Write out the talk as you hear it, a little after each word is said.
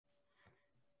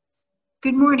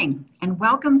Good morning and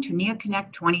welcome to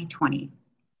NeoConnect 2020.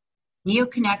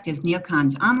 NeoConnect is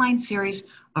NeoCon's online series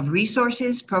of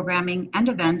resources, programming, and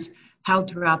events held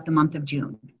throughout the month of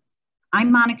June.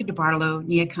 I'm Monica DeBartolo,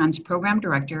 NeoCon's Program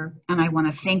Director, and I want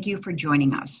to thank you for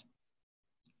joining us.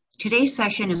 Today's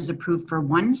session is approved for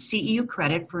 1 CEU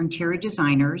credit for interior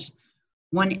designers,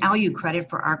 1 LU credit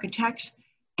for architects,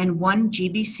 and 1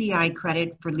 GBCI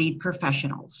credit for lead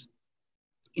professionals.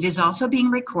 It is also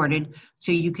being recorded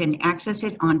so you can access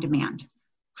it on demand.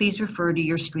 Please refer to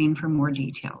your screen for more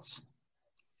details.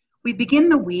 We begin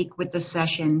the week with the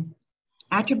session,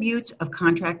 Attributes of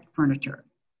Contract Furniture.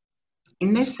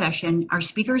 In this session, our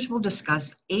speakers will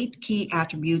discuss 8 key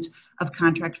attributes of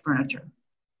contract furniture: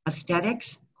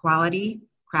 aesthetics, quality,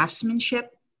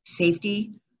 craftsmanship,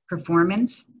 safety,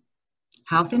 performance,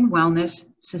 health and wellness,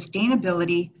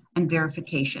 sustainability, and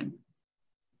verification.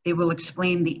 They will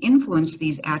explain the influence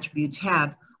these attributes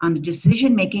have on the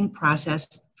decision-making process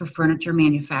for furniture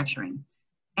manufacturing,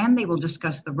 and they will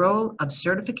discuss the role of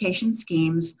certification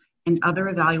schemes and other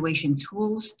evaluation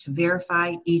tools to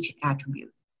verify each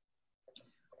attribute.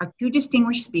 Our 2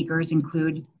 distinguished speakers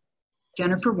include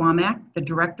Jennifer Wammack, the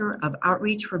Director of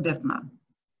Outreach for BIFMA.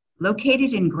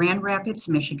 Located in Grand Rapids,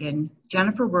 Michigan,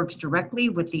 Jennifer works directly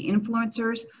with the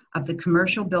influencers of the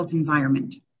commercial built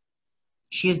environment.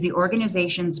 She is the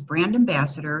organization's brand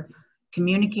ambassador,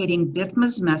 communicating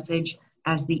BIFMA's message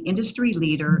as the industry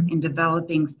leader in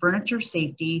developing furniture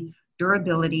safety,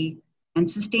 durability, and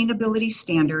sustainability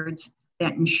standards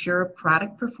that ensure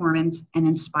product performance and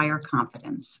inspire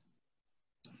confidence.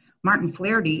 Martin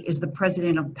Flaherty is the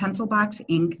president of Pencilbox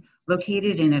Inc.,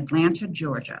 located in Atlanta,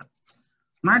 Georgia.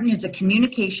 Martin is a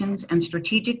communications and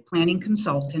strategic planning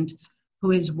consultant who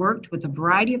has worked with a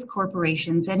variety of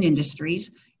corporations and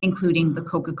industries, including the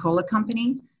Coca-Cola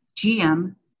Company,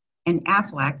 GM, and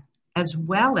Aflac, as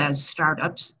well as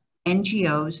startups,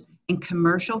 NGOs, and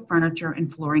commercial furniture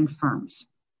and flooring firms.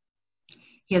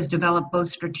 He has developed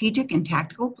both strategic and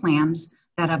tactical plans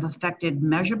that have affected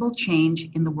measurable change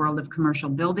in the world of commercial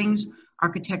buildings,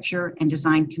 architecture, and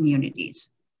design communities.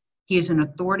 He is an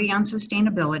authority on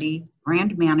sustainability,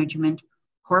 brand management,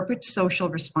 corporate social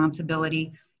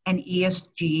responsibility, and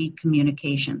ESG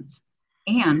communications.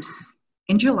 And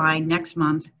in July next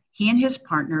month, he and his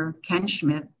partner, Ken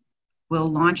Schmidt, will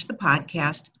launch the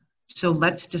podcast, So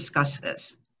Let's Discuss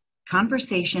This.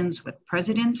 Conversations with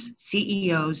presidents,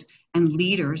 CEOs, and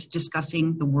leaders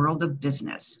discussing the world of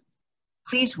business.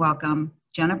 Please welcome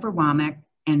Jennifer Wammack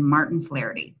and Martin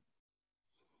Flaherty.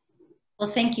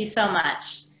 Well, thank you so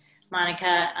much,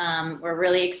 Monica. We're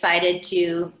really excited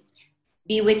to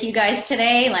be with you guys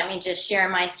today. Let me just share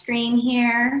my screen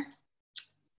here.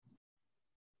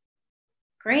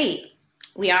 Great.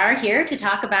 We are here to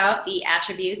talk about the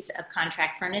attributes of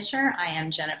contract furniture. I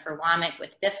am Jennifer Wammack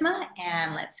with BIFMA,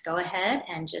 and let's go ahead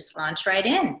and just launch right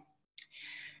in.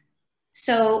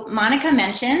 So Monica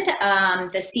mentioned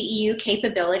the CEU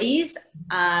capabilities.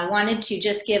 I wanted to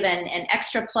just give an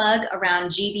extra plug around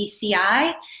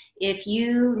GBCI. If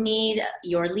you need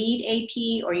your LEED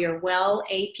AP or your WELL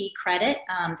AP credit,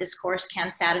 this course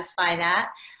can satisfy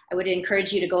that. I would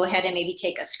encourage you to go ahead and maybe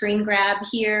take a screen grab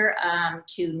here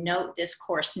to note this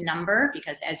course number,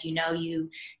 because as you know, you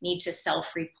need to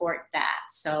self-report that.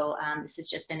 So this is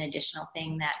just an additional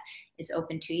thing that is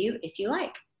open to you if you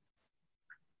like.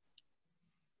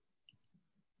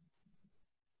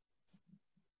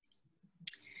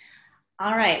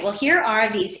 All right, well, here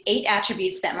are these 8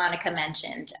 attributes that Monica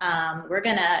mentioned. We're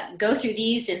gonna go through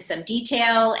these in some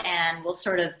detail, and we'll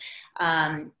sort of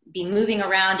be moving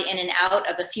around in and out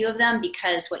of a few of them,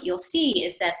 because what you'll see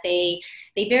is that they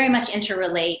very much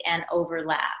interrelate and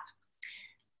overlap.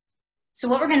 So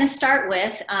what we're gonna start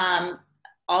with,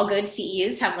 all good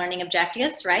CEUs have learning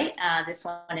objectives, right? This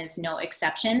one is no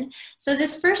exception. So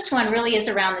this first one really is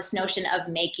around this notion of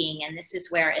making, and this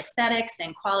is where aesthetics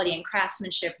and quality and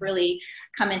craftsmanship really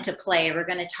come into play. We're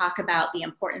going to talk about the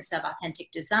importance of authentic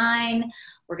design.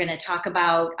 We're going to talk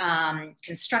about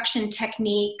construction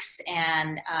techniques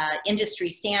and industry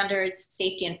standards,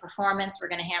 safety and performance. We're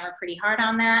going to hammer pretty hard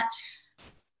on that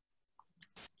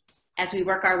as we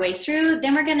work our way through.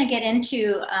 Then we're going to get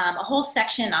into a whole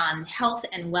section on health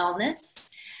and wellness,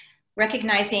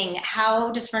 recognizing how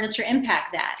does furniture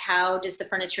impact that? How does the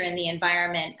furniture in the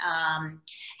environment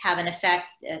have an effect?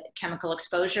 Chemical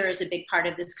exposure is a big part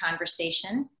of this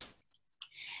conversation.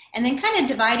 And then kind of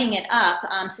dividing it up,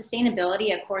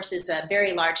 sustainability, of course, is a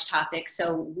very large topic.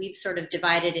 So we've sort of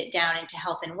divided it down into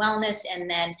health and wellness. And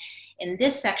then in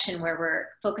this section where we're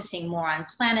focusing more on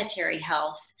planetary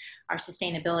health, our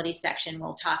sustainability section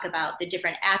will talk about the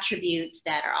different attributes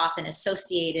that are often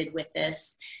associated with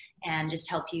this and just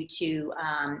help you to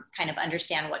kind of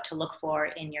understand what to look for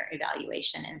in your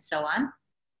evaluation and so on.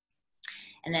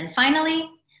 And then finally,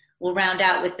 we'll round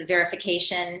out with the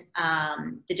verification,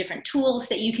 the different tools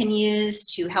that you can use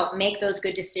to help make those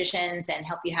good decisions and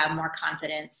help you have more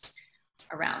confidence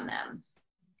around them.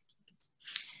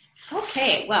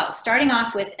 Okay, well, starting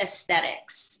off with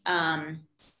aesthetics.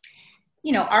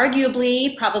 You know,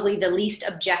 arguably, probably the least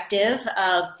objective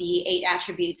of the 8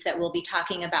 attributes that we'll be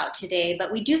talking about today,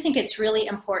 but we do think it's really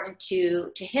important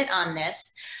to hit on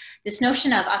this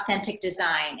notion of authentic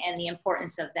design and the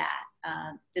importance of that.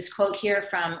 This quote here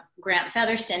from Grant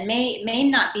Featherston may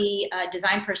not be a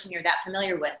design person you're that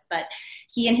familiar with, but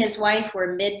he and his wife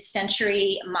were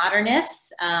mid-century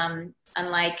modernists,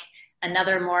 unlike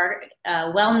another more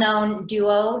well-known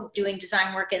duo doing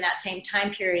design work in that same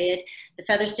time period. The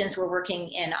Featherstons were working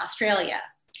in Australia.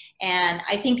 And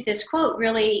I think this quote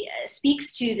really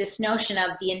speaks to this notion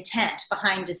of the intent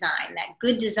behind design, that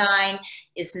good design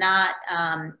is not,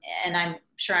 and I'm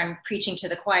sure I'm preaching to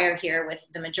the choir here with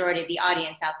the majority of the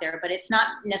audience out there, but it's not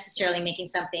necessarily making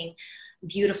something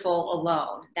beautiful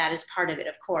alone. That is part of it,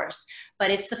 of course,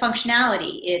 but it's the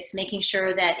functionality. It's making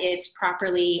sure that it's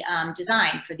properly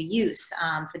designed for the use,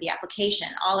 for the application,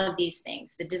 all of these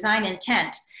things. The design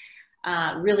intent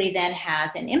really then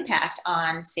has an impact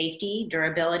on safety,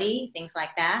 durability, things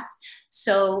like that.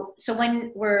 So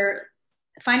when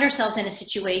find ourselves in a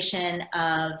situation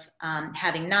of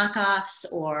having knockoffs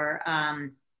or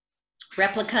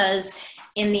replicas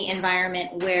in the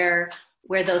environment where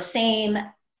those same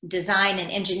design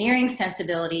and engineering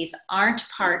sensibilities aren't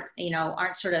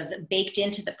sort of baked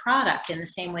into the product in the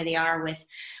same way they are with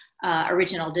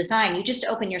original design, you just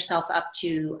open yourself up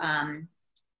to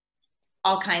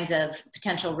all kinds of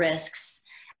potential risks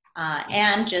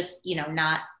and just, you know,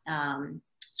 not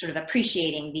sort of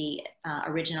appreciating the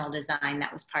original design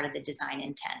that was part of the design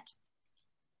intent.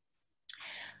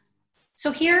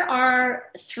 So here are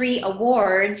 3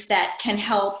 awards that can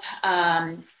help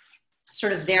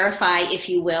sort of verify, if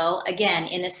you will. Again,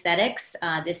 in aesthetics,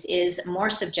 this is more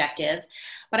subjective,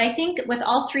 but I think with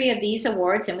all 3 of these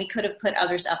awards, and we could have put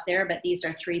others up there, but these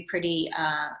are 3 pretty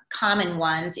common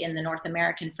ones in the North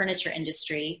American furniture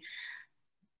industry,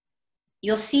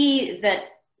 you'll see that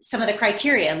some of the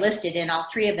criteria listed in all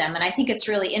 3 of them, and I think it's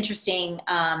really interesting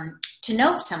to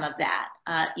note some of that.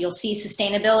 You'll see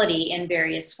sustainability in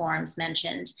various forms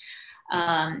mentioned.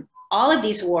 All of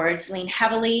these awards lean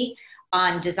heavily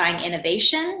on design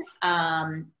innovation,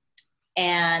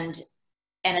 and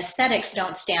aesthetics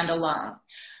don't stand alone.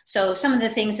 So some of the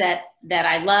things that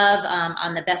I love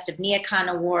on the Best of NeoCon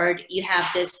award, you have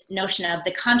this notion of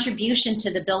the contribution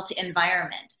to the built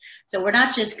environment. So we're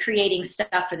not just creating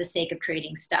stuff for the sake of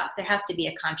creating stuff. There has to be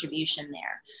a contribution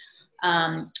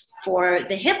there. For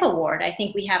the HIP award, I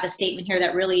think we have a statement here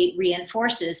that really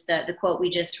reinforces the quote we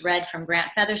just read from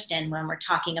Grant Featherston when we're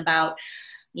talking about,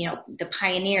 you know, the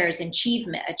pioneers and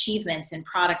achievements in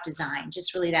product design,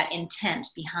 just really that intent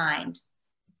behind.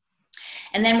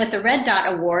 And then with the Red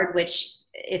Dot Award, which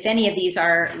if any of these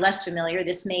are less familiar,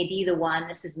 this may be the one.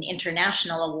 This is an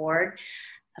international award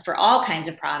for all kinds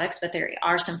of products, but there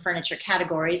are some furniture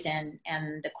categories, and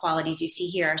the qualities you see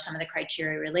here are some of the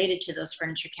criteria related to those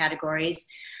furniture categories.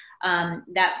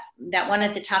 That one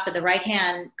at the top of the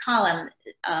right-hand column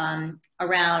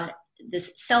around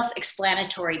this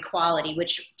self-explanatory quality,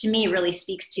 which to me really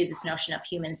speaks to this notion of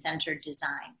human-centered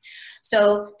design.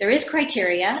 So there is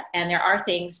criteria, and there are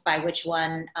things by which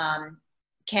one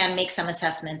can make some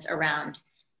assessments around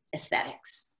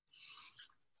aesthetics.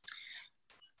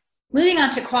 Moving on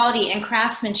to quality and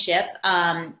craftsmanship,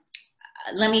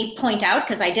 let me point out,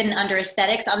 because I didn't under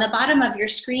aesthetics, on the bottom of your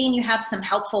screen you have some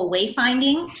helpful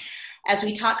wayfinding as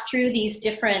we talk through these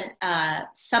different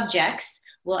subjects.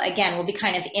 Well, again, we'll be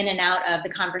kind of in and out of the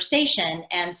conversation.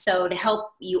 And so to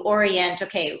help you orient,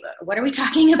 okay, what are we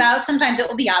talking about? Sometimes it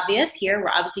will be obvious. Here,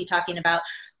 we're obviously talking about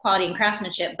quality and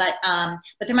craftsmanship, but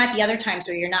there might be other times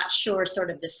where you're not sure sort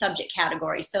of the subject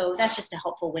category. So that's just a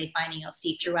helpful wayfinding you'll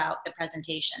see throughout the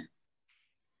presentation.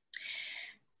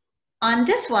 On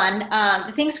this one,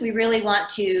 the things we really want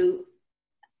to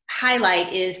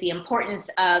highlight is the importance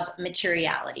of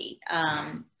materiality.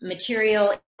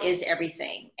 Material is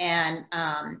everything, and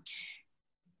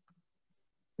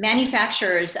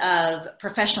manufacturers of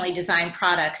professionally designed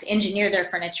products engineer their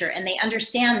furniture, and they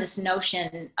understand this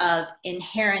notion of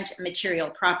inherent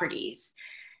material properties.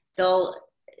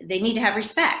 They need to have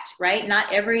respect, right?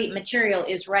 Not every material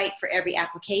is right for every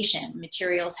application.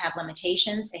 Materials have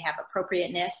limitations, they have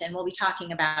appropriateness, and we'll be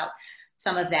talking about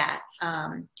some of that.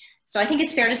 So I think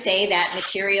it's fair to say that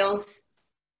materials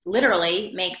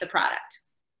literally make the product.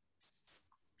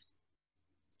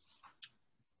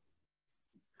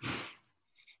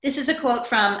 This is a quote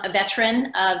from a veteran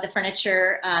of the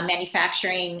furniture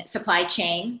manufacturing supply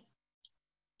chain.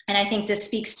 And I think this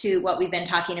speaks to what we've been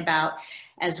talking about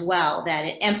as well, that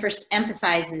it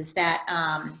emphasizes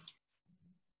that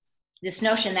this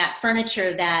notion that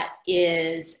furniture that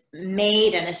is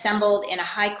made and assembled in a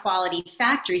high quality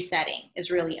factory setting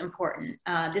is really important.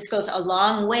 This goes a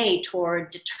long way toward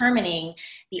determining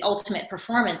the ultimate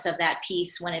performance of that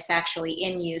piece when it's actually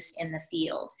in use in the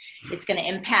field. It's going to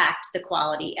impact the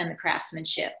quality and the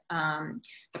craftsmanship,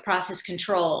 the process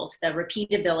controls, the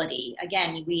repeatability.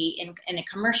 Again, in a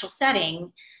commercial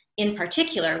setting in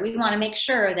particular, we want to make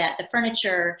sure that the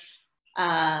furniture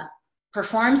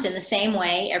performs in the same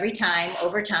way every time,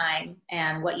 over time,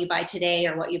 and what you buy today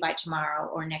or what you buy tomorrow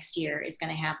or next year is going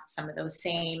to have some of those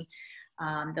same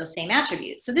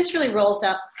attributes. So this really rolls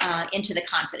up into the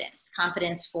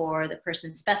confidence for the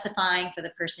person specifying, for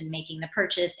the person making the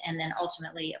purchase, and then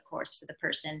ultimately, of course, for the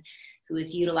person who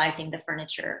is utilizing the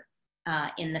furniture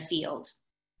in the field.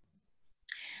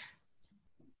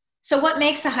 So what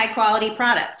makes a high quality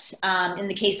product? In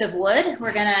the case of wood,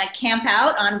 we're gonna camp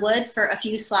out on wood for a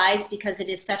few slides because it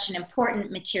is such an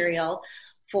important material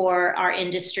for our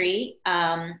industry.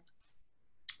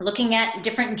 Looking at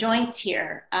different joints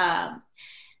here,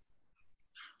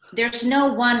 there's no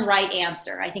one right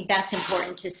answer. I think that's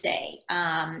important to say.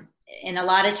 In a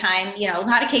lot of time, a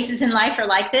lot of cases in life are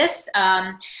like this.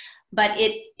 But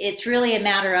it's really a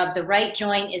matter of the right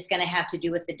joint is going to have to do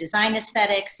with the design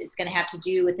aesthetics. It's going to have to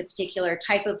do with the particular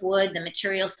type of wood, the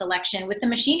material selection, with the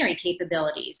machinery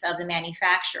capabilities of the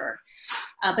manufacturer.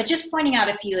 But just pointing out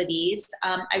a few of these,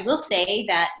 I will say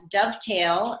that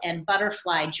dovetail and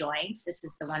butterfly joints, this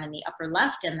is the one in the upper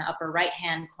left and the upper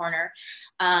right-hand corner,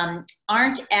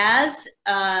 aren't as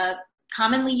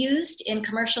commonly used in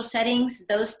commercial settings.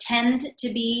 Those tend to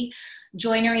be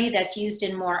joinery that's used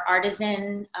in more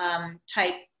artisan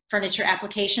type furniture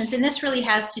applications. And this really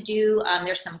has to do,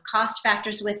 there's some cost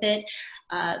factors with it.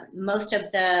 Most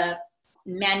of the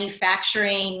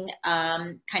manufacturing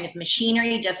kind of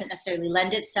machinery doesn't necessarily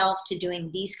lend itself to doing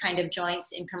these kind of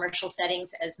joints in commercial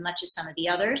settings as much as some of the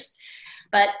others.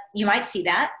 But you might see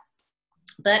that.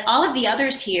 But all of the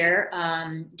others here,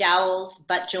 dowels,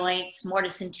 butt joints,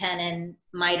 mortise and tenon,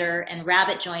 miter, and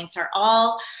rabbet joints are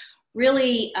all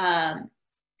really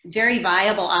very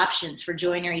viable options for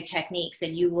joinery techniques,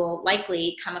 and you will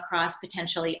likely come across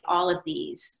potentially all of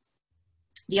these.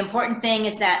 The important thing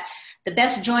is that the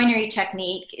best joinery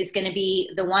technique is going to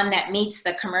be the one that meets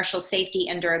the commercial safety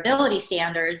and durability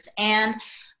standards, and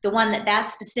the one that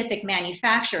specific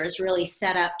manufacturer is really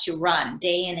set up to run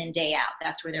day in and day out.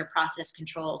 That's where their process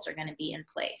controls are going to be in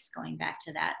place, going back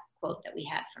to that quote that we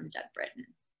had from Doug Britton.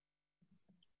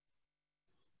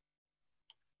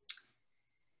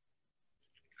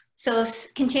 So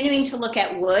continuing to look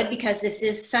at wood, because this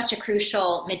is such a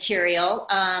crucial material,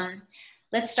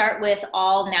 let's start with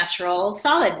all natural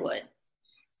solid wood.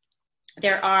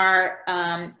 There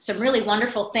are some really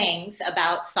wonderful things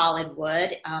about solid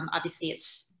wood. Obviously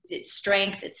its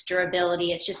strength, its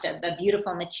durability, it's just a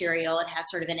beautiful material. It has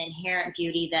sort of an inherent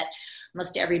beauty that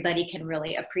most everybody can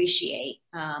really appreciate.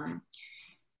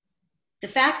 The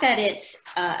fact that it's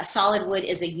a solid wood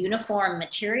is a uniform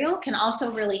material can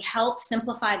also really help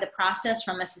simplify the process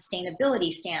from a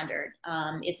sustainability standard.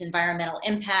 Its environmental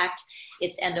impact,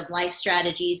 its end-of-life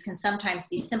strategies can sometimes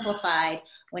be simplified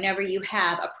whenever you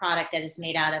have a product that is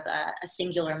made out of a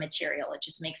singular material. It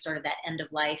just makes sort of that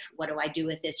end-of-life, what do I do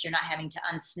with this? You're not having to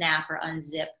unsnap or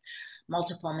unzip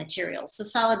multiple materials. So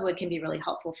solid wood can be really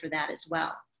helpful for that as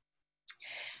well.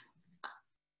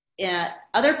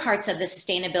 Other parts of the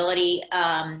sustainability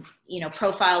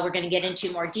profile we're going to get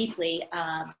into more deeply,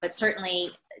 but certainly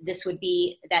this would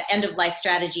be that end-of-life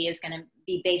strategy is going to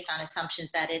be based on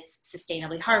assumptions that it's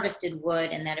sustainably harvested wood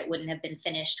and that it wouldn't have been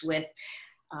finished with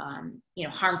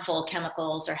harmful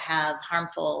chemicals or have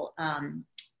harmful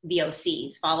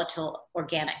VOCs, volatile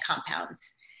organic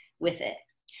compounds, with it.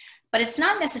 But it's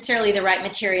not necessarily the right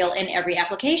material in every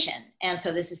application, and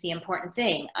so this is the important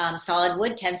thing. Solid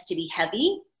wood tends to be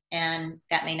heavy, and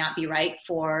that may not be right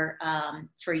for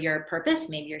your purpose.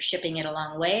 Maybe you're shipping it a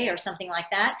long way or something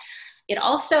like that. It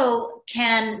also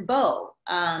can bow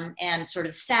and sort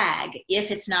of sag if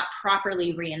it's not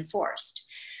properly reinforced.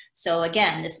 So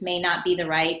again, this may not be the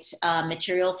right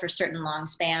material for certain long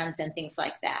spans and things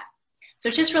like that. So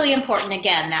it's just really important,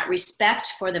 again, that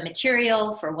respect for the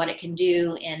material, for what it can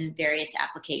do in various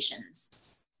applications.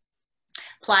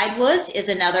 Plied woods is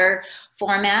another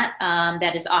format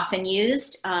that is often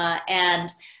used.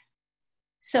 And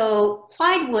so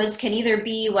plied woods can either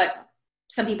be what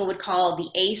some people would call the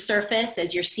A surface,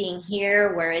 as you're seeing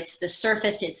here, where it's the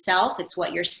surface itself, it's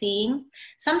what you're seeing.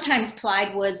 Sometimes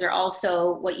plied woods are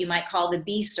also what you might call the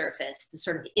B surface, the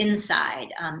sort of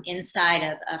inside, inside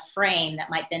of a frame that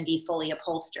might then be fully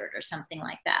upholstered or something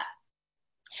like that.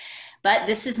 But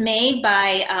this is made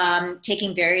by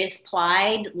taking various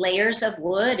plied layers of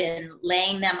wood and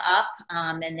laying them up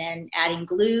and then adding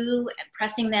glue and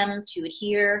pressing them to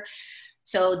adhere.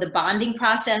 So the bonding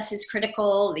process is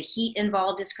critical, the heat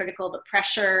involved is critical, the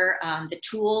pressure, the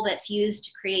tool that's used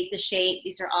to create the shape.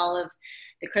 These are all of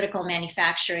the critical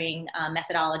manufacturing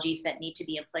methodologies that need to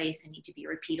be in place and need to be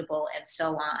repeatable and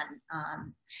so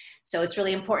on. So it's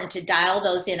really important to dial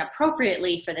those in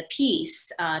appropriately for the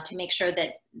piece to make sure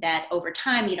that over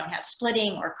time you don't have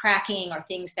splitting or cracking or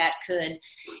things that could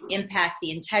impact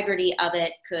the integrity of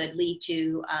it, could lead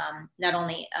to not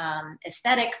only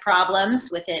aesthetic problems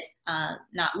with it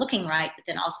not looking right, but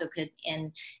then also could,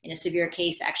 in a severe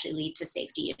case, actually lead to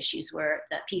safety issues where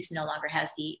the piece no longer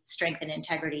has the strength and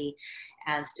integrity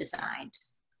as designed.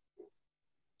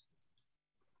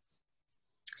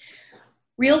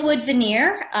 Real wood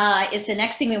veneer is the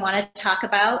next thing we want to talk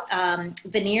about.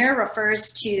 Veneer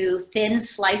refers to thin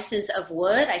slices of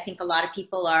wood. I think a lot of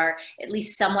people are at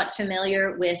least somewhat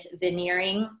familiar with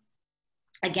veneering.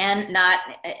 Again,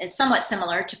 somewhat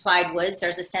similar to plied woods.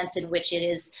 There's a sense in which it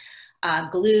is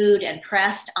glued and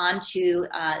pressed onto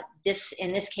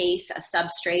in this case, a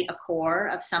substrate, a core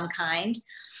of some kind.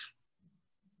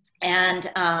 And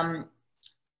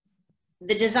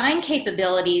the design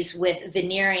capabilities with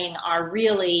veneering are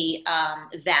really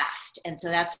vast. And so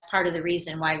that's part of the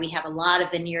reason why we have a lot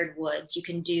of veneered woods. You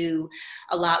can do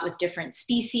a lot with different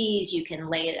species. You can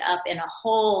lay it up in a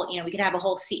whole, we could have a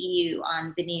whole CEU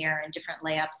on veneer and different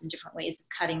layups and different ways of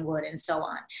cutting wood and so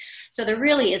on. So there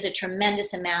really is a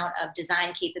tremendous amount of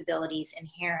design capabilities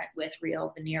inherent with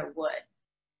real veneer wood.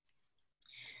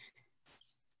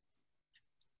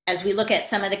 As we look at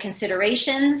some of the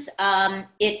considerations,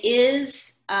 it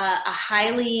is a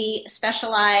highly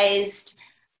specialized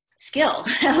skill,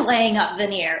 laying up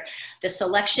veneer. The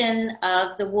selection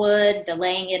of the wood, the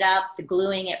laying it up, the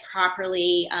gluing it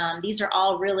properly, these are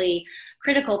all really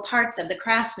critical parts of the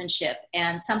craftsmanship,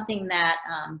 and something that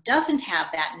doesn't have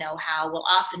that know-how will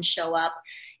often show up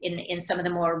in some of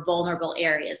the more vulnerable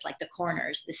areas, like the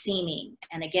corners, the seaming,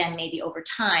 and again, maybe over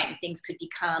time, things could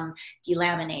become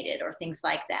delaminated or things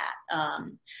like that.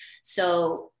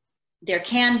 So there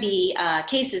can be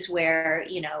cases where,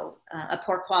 a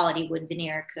poor quality wood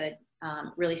veneer could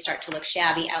really start to look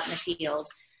shabby out in the field,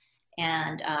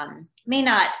 and may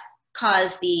not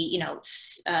cause the,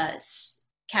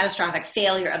 catastrophic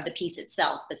failure of the piece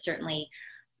itself, but certainly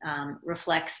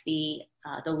reflects the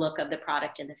look of the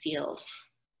product in the field.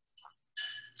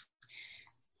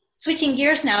 Switching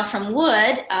gears now from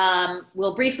wood,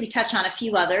 we'll briefly touch on a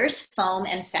few others, foam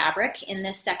and fabric in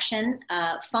this section.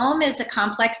 Foam is a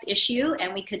complex issue,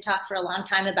 and we could talk for a long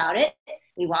time about it.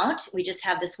 We won't. We just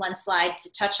have this one slide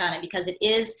to touch on it because it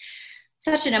is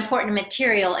such an important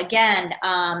material, again,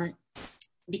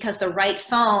 because the right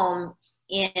foam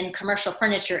in commercial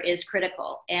furniture is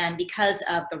critical. And because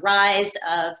of the rise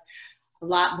of a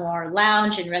lot more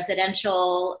lounge and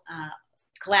residential,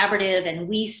 collaborative and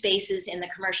we spaces in the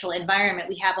commercial environment,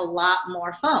 we have a lot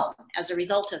more foam as a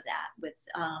result of that,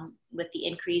 with the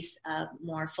increase of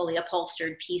more fully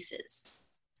upholstered pieces.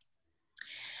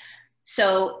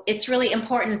 So it's really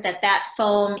important that that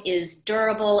foam is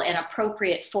durable and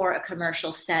appropriate for a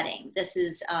commercial setting. This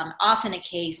is often a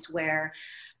case where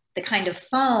the kind of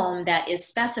foam that is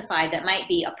specified that might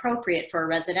be appropriate for a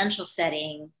residential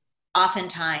setting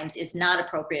oftentimes is not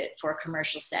appropriate for a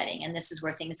commercial setting. And this is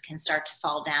where things can start to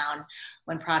fall down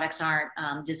when products aren't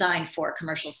designed for a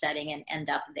commercial setting and end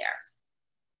up there.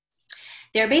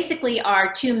 There basically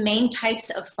are two main types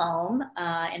of foam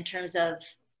in terms of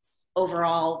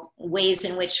overall ways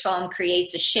in which foam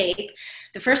creates a shape.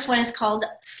 The first one is called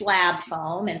slab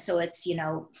foam. And so it's,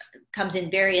 comes in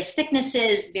various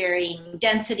thicknesses, varying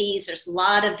densities. There's a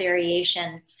lot of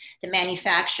variation that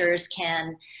manufacturers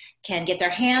can get their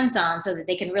hands on so that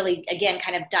they can really, again,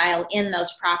 kind of dial in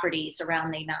those properties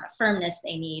around the amount of firmness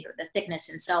they need or the thickness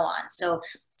and so on. So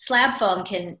slab foam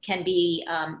can be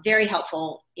very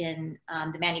helpful in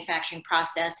the manufacturing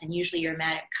process, and usually you're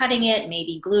cutting it,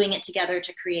 maybe gluing it together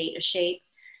to create a shape.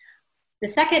 The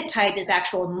second type is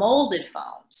actual molded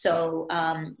foam. So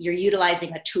you're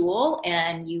utilizing a tool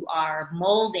and you are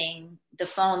molding the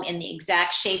foam in the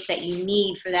exact shape that you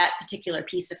need for that particular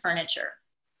piece of furniture.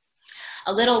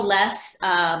 A little less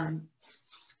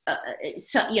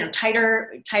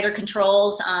tighter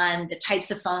controls on the types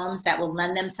of foams that will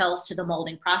lend themselves to the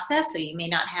molding process. So you may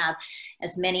not have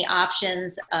as many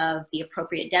options of the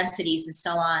appropriate densities and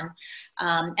so on.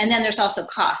 And then there's also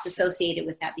costs associated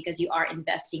with that because you are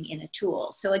investing in a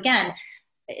tool. So again,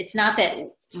 it's not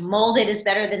that molded is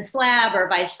better than slab or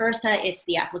vice versa. It's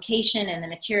the application and the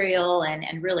material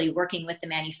and really working with the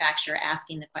manufacturer,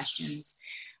 asking the questions.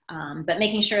 But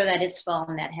making sure that it's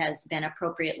foam that has been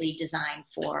appropriately designed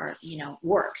for,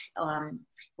 work,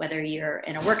 whether you're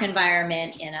in a work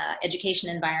environment, in an education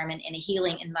environment, in a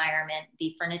healing environment,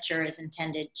 the furniture is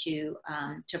intended to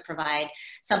provide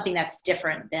something that's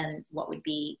different than what would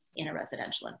be in a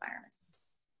residential environment.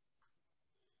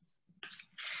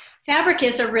 Fabric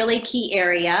is a really key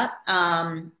area.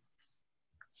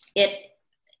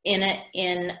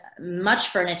 In much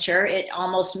furniture, it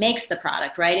almost makes the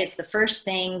product, right? It's the first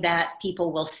thing that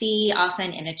people will see,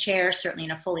 often in a chair, certainly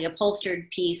in a fully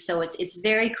upholstered piece. So it's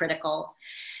very critical.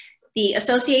 The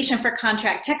Association for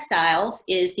Contract Textiles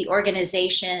is the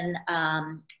organization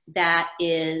that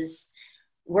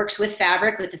works with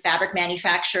the fabric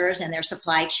manufacturers and their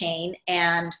supply chain.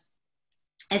 And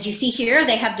as you see here,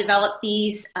 they have developed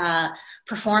these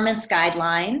performance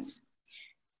guidelines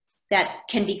that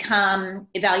can become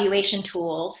evaluation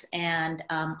tools, and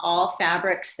all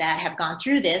fabrics that have gone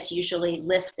through this usually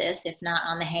list this, if not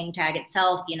on the hang tag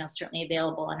itself, certainly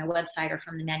available on a website or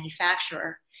from the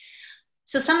manufacturer.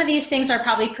 So some of these things are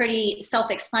probably pretty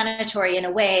self-explanatory in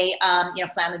a way.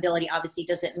 Flammability obviously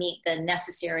doesn't meet the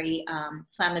necessary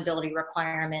flammability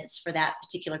requirements for that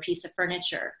particular piece of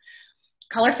furniture.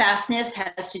 Color fastness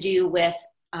has to do with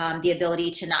the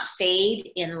ability to not fade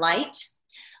in light.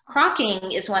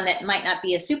 Crocking is one that might not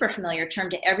be a super familiar term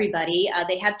to everybody.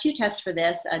 They have two tests for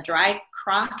this, a dry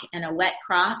crock and a wet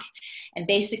crock. And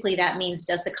basically that means,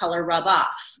 does the color rub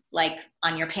off, like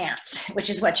on your pants, which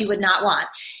is what you would not want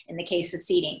in the case of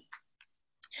seating.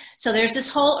 So there's this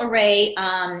whole array.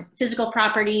 Physical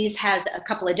properties has a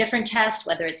couple of different tests,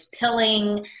 whether it's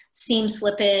pilling, seam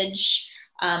slippage,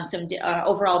 some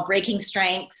overall breaking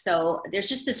strength. So there's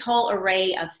just this whole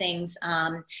array of things,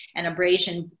 and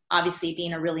abrasion obviously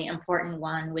being a really important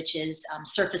one, which is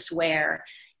surface wear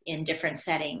in different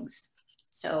settings.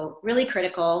 So really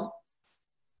critical.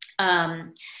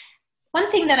 One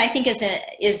thing that I think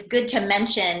is good to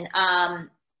mention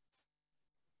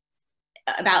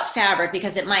about fabric,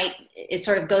 because it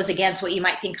sort of goes against what you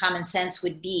might think common sense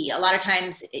would be. A lot of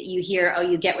times you hear, oh,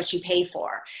 you get what you pay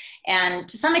for. And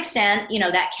to some extent,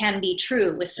 that can be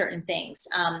true with certain things.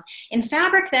 In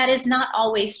fabric, that is not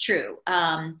always true.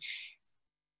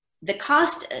 The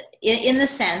cost, in the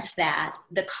sense that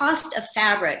the cost of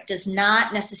fabric does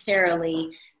not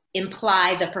necessarily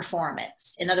imply the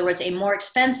performance. In other words, a more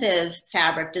expensive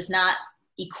fabric does not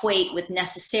equate with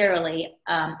necessarily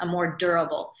a more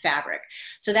durable fabric.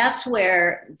 So that's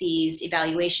where these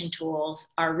evaluation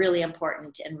tools are really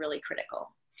important and really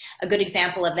critical. A good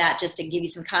example of that, just to give you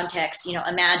some context,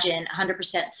 imagine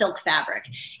 100% silk fabric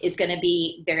is going to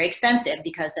be very expensive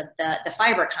because of the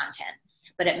fiber content,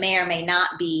 but it may or may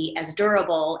not be as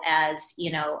durable as,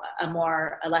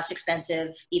 a less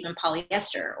expensive, even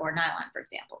polyester or nylon, for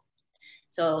example.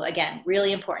 So again,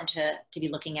 really important to be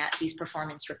looking at these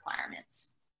performance requirements.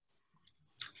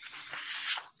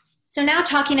 So now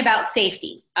talking about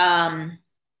safety.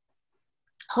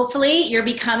 Hopefully you're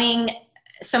becoming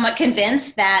somewhat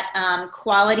convinced that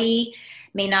quality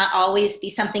may not always be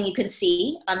something you can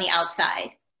see on the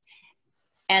outside.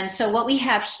 And so what we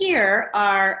have here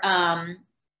are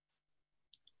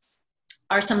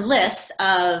some lists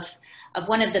of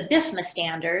one of the BIFMA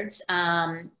standards.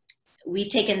 We've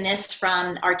taken this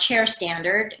from our chair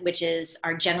standard, which is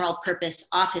our general purpose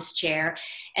office chair,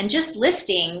 and just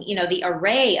listing, the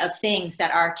array of things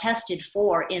that are tested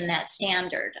for in that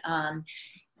standard.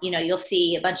 You'll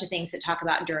see a bunch of things that talk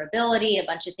about durability, a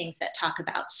bunch of things that talk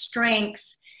about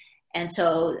strength. And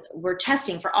so we're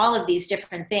testing for all of these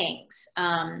different things.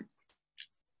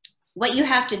 What you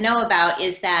have to know about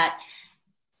is that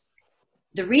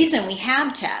the reason we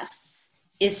have tests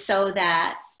is so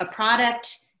that a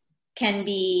product can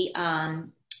be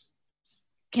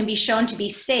shown to be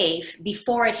safe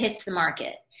before it hits the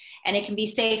market. And it can be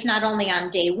safe not only on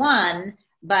day one,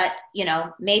 but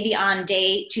maybe on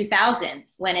day 2000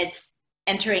 when it's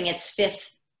entering its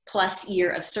 5th+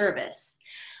 year of service.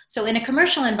 So in a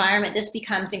commercial environment, this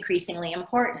becomes increasingly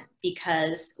important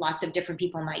because lots of different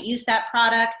people might use that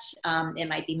product. It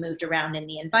might be moved around in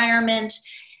the environment.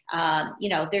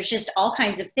 There's just all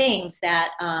kinds of things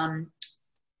that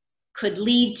could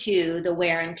lead to the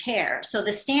wear and tear. So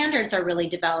the standards are really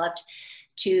developed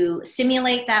to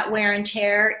simulate that wear and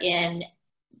tear in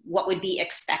what would be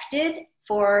expected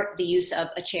for the use of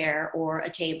a chair or a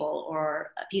table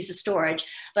or a piece of storage.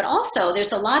 But also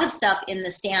there's a lot of stuff in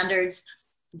the standards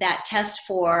that test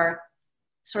for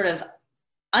sort of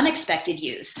unexpected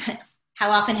use. How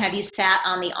often have you sat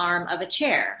on the arm of a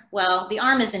chair? Well, the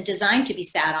arm isn't designed to be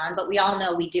sat on, but we all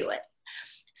know we do it.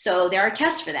 So there are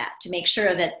tests for that to make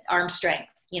sure that arm strength,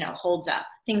 holds up,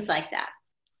 things like that.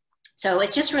 So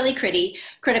it's just really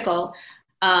critical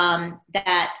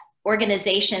that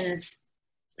organizations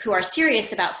who are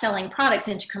serious about selling products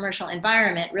into commercial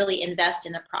environment really invest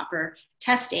in the proper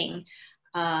testing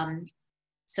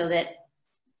so that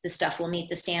the stuff will meet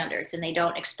the standards and they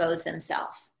don't expose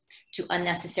themselves to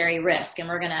unnecessary risk. And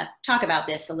we're going to talk about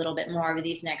this a little bit more over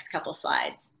these next couple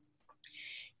slides.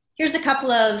 Here's a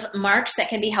couple of marks that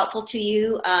can be helpful to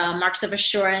you, marks of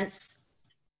assurance.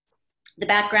 The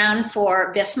background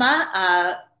for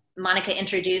BIFMA, Monica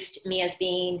introduced me as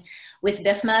being with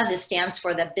BIFMA. This stands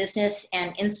for the Business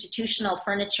and Institutional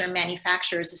Furniture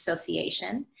Manufacturers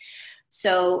Association.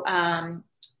 So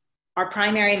our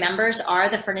primary members are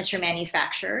the furniture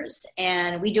manufacturers,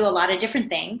 and we do a lot of different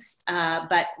things,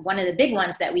 but one of the big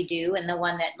ones that we do, and the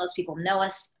one that most people know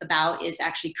us about, is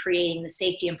actually creating the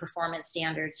safety and performance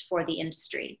standards for the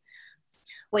industry.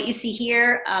 What you see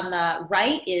here on the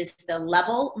right is the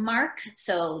level mark.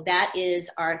 So that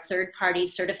is our third-party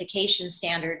certification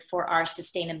standard for our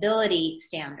sustainability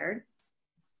standard.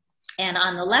 And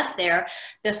on the left there,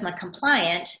 BIFMA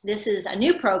compliant, this is a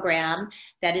new program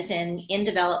that is in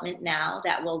development now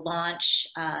that will launch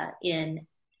in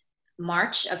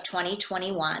March of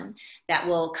 2021 that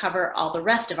will cover all the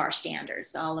rest of our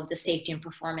standards, all of the safety and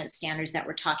performance standards that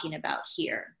we're talking about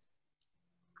here.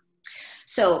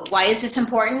 So why is this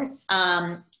important?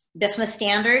 BIFMA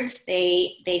standards,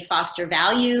 they foster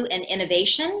value and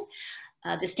innovation.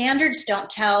 The standards don't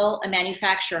tell a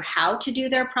manufacturer how to do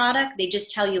their product, they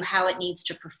just tell you how it needs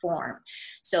to perform.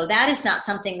 So that is not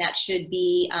something that should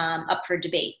be up for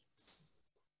debate.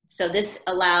 So this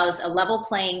allows a level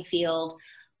playing field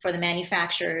for the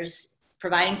manufacturers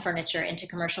providing furniture into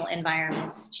commercial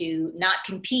environments to not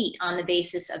compete on the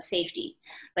basis of safety,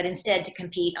 but instead to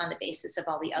compete on the basis of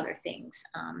all the other things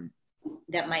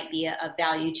that might be a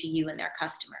value to you and their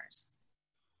customers.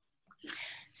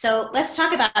 So let's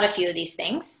talk about a few of these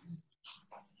things.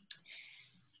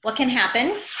 What can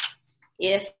happen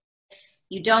if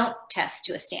you don't test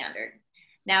to a standard?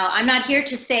 Now, I'm not here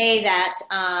to say that,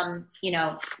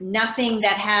 nothing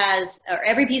that has, or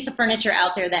every piece of furniture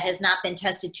out there that has not been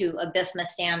tested to a BIFMA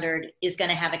standard is going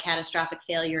to have a catastrophic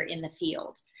failure in the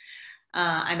field.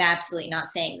 I'm absolutely not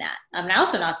saying that. I'm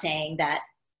also not saying that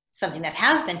something that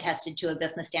has been tested to a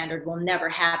BIFMA standard will never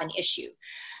have an issue.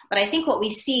 But I think what we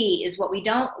see is what we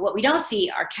don't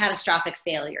see are catastrophic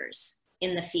failures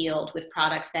in the field with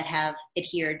products that have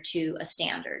adhered to a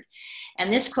standard.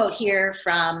 And this quote here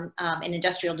from an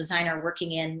industrial designer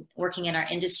working in our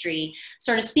industry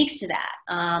sort of speaks to that,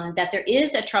 that there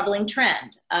is a troubling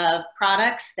trend of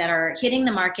products that are hitting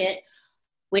the market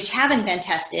which haven't been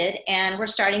tested, and we're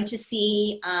starting to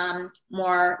see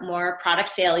more product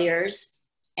failures,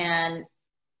 and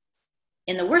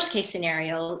in the worst case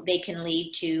scenario, they can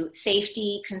lead to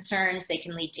safety concerns, they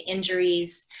can lead to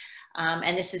injuries,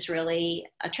 and this is really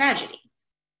a tragedy.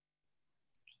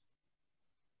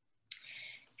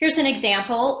 Here's an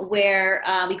example where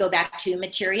we go back to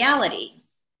materiality.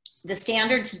 The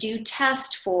standards do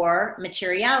test for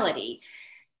materiality.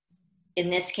 In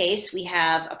this case, we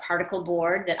have a particle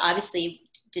board that obviously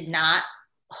did not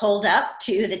hold up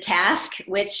to the task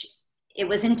which it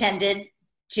was intended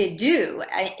to do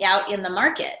out in the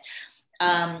market.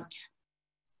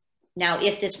 Now,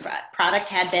 if this product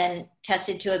had been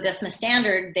tested to a BIFMA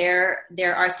standard, there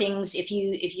are things, if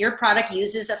your product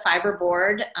uses a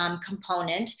fiberboard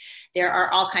component, there are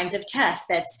all kinds of tests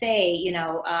that say,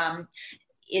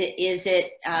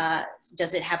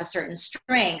 does it have a certain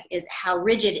strength? How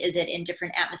rigid is it in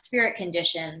different atmospheric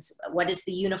conditions? What is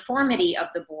the uniformity of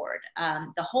the board?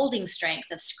 The holding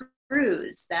strength of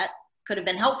screws, that could have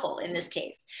been helpful in this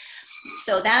case.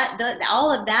 So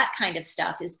all of that kind of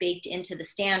stuff is baked into the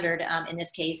standard. In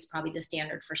this case, probably the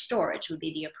standard for storage would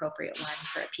be the appropriate one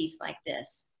for a piece like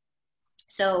this.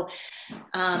 So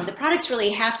the products really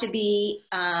have to be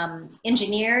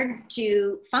engineered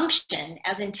to function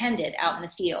as intended out in the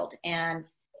field, and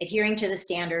adhering to the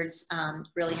standards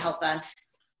really help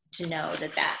us to know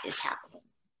that that is happening.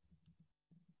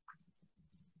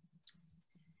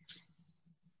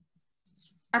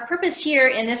 Our purpose here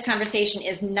in this conversation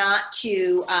is not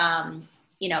to,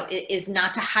 is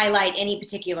not to highlight any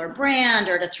particular brand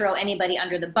or to throw anybody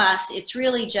under the bus. It's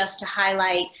really just to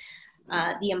highlight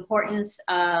the importance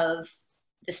of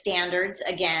the standards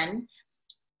again,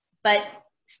 but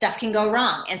stuff can go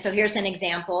wrong. And so here's an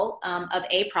example of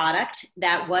a product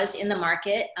that was in the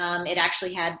market. It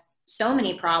actually had so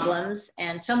many problems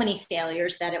and so many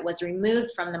failures that it was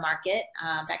removed from the market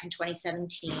back in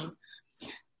 2017.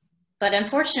 But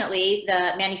unfortunately,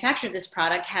 the manufacturer of this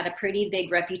product had a pretty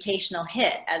big reputational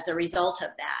hit as a result of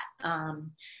that.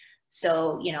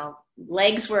 So, you know,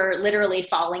 legs were literally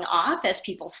falling off as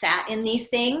people sat in these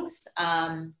things.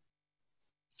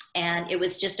 And it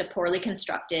was just a poorly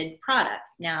constructed product.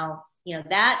 Now, you know,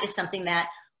 that is something that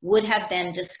would have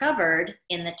been discovered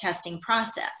in the testing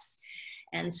process.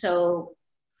 And so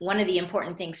one of the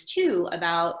important things too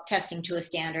about testing to a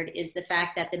standard is the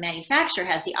fact that the manufacturer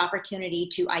has the opportunity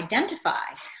to identify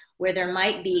where there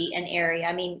might be an area.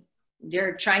 I mean,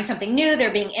 they're trying something new,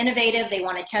 they're being innovative, they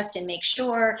want to test and make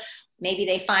sure. Maybe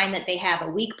they find that they have a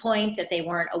weak point that they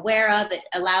weren't aware of. It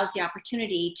allows the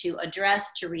opportunity to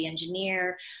address, to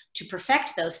re-engineer, to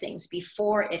perfect those things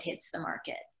before it hits the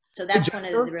market. So that's one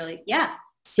of the really, yeah.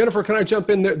 Jennifer, can I jump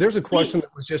in there? There's a question Please.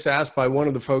 that was just asked by one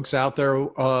of the folks out there,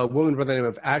 a woman by the name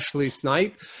of Ashley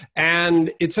Snipe.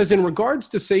 And it says, in regards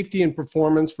to safety and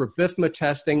performance for BIFMA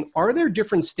testing, are there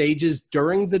different stages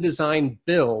during the design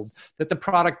build that the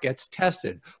product gets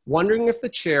tested? Wondering if the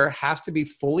chair has to be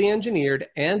fully engineered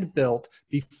and built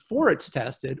before it's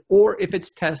tested, or if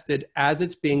it's tested as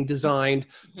it's being designed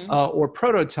or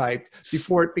prototyped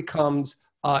before it becomes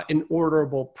an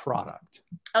orderable product?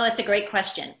 Oh, that's a great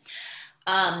question.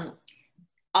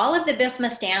 All of the BIFMA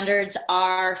standards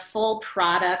are full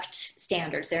product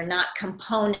standards. They're not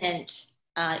component,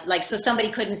 so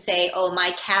somebody couldn't say, oh,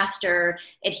 my caster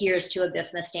adheres to a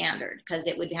BIFMA standard, because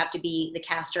it would have to be the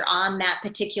caster on that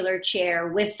particular chair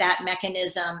with that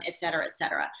mechanism, et cetera, et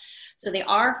cetera. So they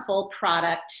are full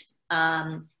product.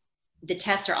 The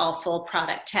tests are all full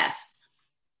product tests.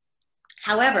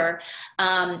 However,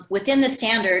 within the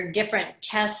standard, different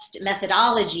test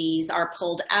methodologies are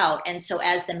pulled out. And so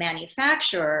as the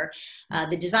manufacturer,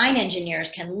 the design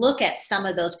engineers can look at some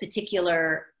of those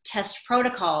particular test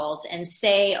protocols and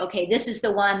say, okay, this is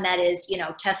the one that is, you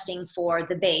know, testing for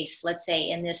the base, let's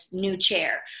say, in this new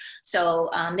chair.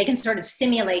 So they can sort of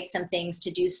simulate some things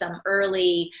to do some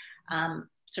early,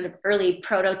 early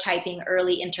prototyping,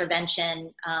 early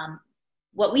intervention.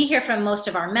 What we hear from most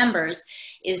of our members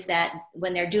is that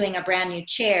when they're doing a brand new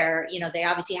chair, you know, they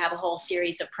obviously have a whole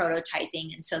series of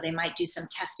prototyping, and so they might do some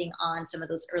testing on some of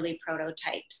those early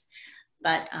prototypes.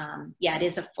 But yeah, it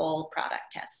is a full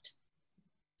product test.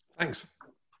 Thanks.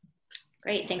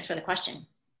 Great, thanks for the question.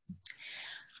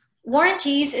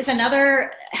 Warranties is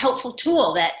another helpful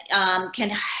tool that can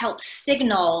help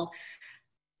signal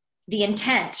the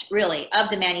intent, really, of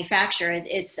the manufacturer.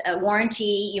 It's a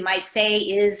warranty, you might say,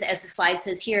 is, as the slide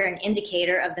says here, an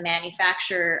indicator of the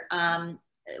manufacturer,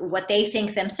 what they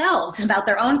think themselves about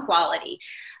their own quality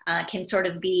can sort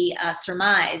of be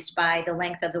surmised by the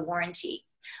length of the warranty.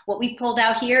 What we've pulled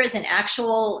out here is an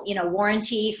actual, you know,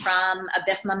 warranty from a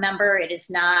BIFMA member. It is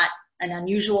not an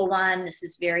unusual one. This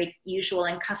is very usual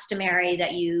and customary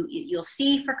that you'll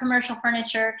see for commercial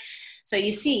furniture. So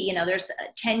you see, you know, there's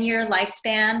a 10-year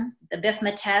lifespan. The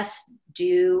BIFMA tests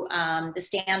do, the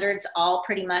standards all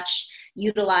pretty much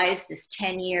utilize this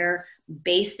 10-year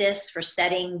basis for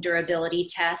setting durability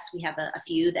tests. We have a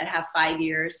few that have 5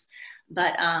 years,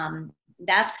 but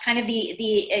that's kind of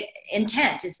the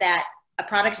intent, is that a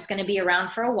product is going to be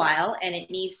around for a while and it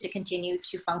needs to continue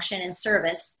to function in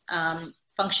service,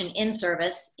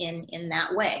 in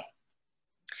that way.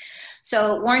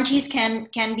 So warranties can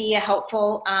be a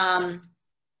helpful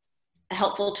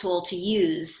tool to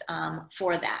use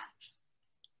for that.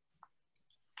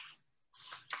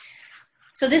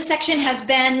 So this section has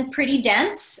been pretty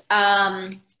dense.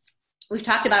 We've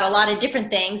talked about a lot of different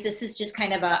things. This is just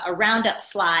kind of a roundup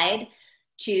slide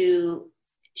to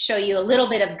show you a little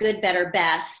bit of good, better,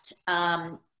 best.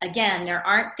 Again, there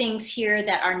aren't things here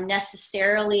that are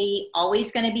necessarily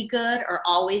always going to be good or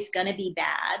always going to be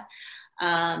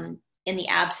bad. In the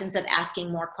absence of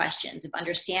asking more questions, of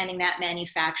understanding that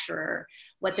manufacturer,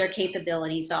 what their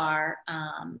capabilities are,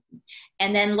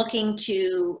 and then looking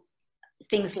to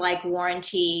things like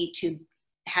warranty, to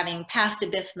having passed a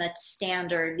BIFMA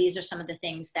standard. These are some of the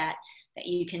things that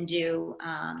you can do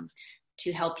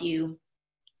to help you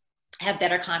have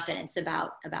better confidence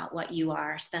about what you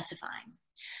are specifying.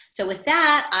 So with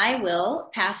that, I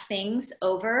will pass things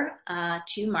over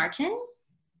to Martin.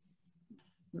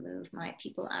 Move my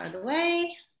people out of the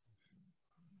way.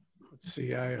 Let's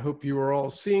see, I hope you are all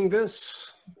seeing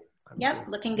this. Yep,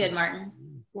 looking good, Martin.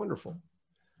 Wonderful.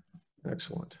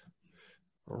 Excellent.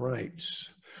 All right.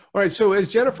 All right, so as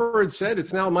Jennifer had said,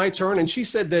 it's now my turn, and she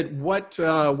said that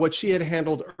what she had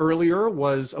handled earlier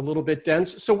was a little bit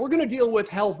dense. So we're going to deal with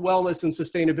health, wellness, and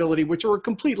sustainability, which are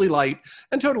completely light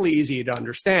and totally easy to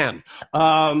understand.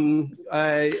 Ha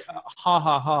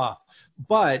ha ha.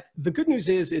 But the good news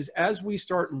is as we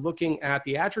start looking at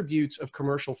the attributes of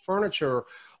commercial furniture,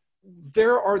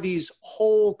 there are these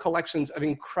whole collections of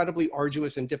incredibly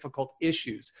arduous and difficult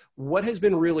issues. What has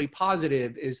been really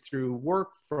positive is through work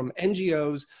from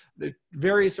NGOs, the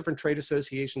various different trade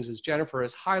associations, as Jennifer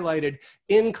has highlighted,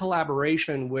 in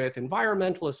collaboration with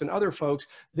environmentalists and other folks,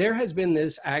 there has been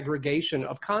this aggregation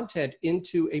of content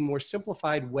into a more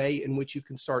simplified way in which you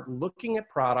can start looking at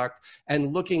product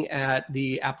and looking at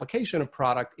the application of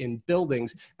product in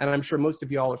buildings. And I'm sure most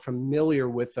of you all are familiar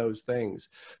with those things.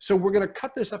 So we're going to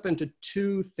cut this up into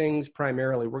two things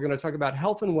primarily. We're going to talk about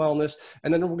health and wellness,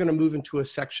 and then we're going to move into a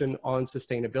section on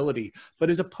sustainability. But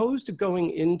as opposed to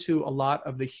going into a lot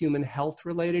of the human health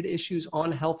related issues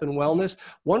on health and wellness,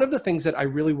 one of the things that I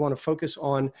really want to focus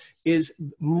on is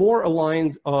more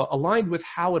aligned with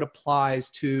how it applies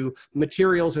to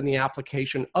materials and the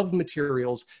application of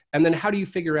materials. And then how do you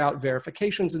figure out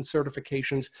verifications and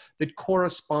certifications that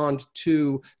correspond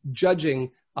to judging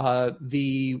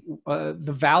the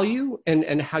value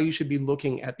and how you should be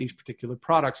looking at these particular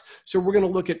products. So we're going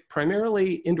to look at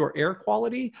primarily indoor air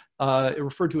quality,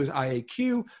 referred to as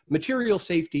IAQ, material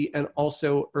safety, and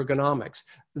also ergonomics.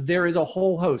 There is a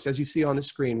whole host, as you see on the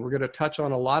screen. We're going to touch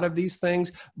on a lot of these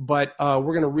things, but we're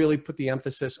going to really put the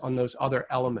emphasis on those other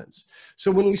elements.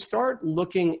 So when we start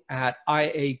looking at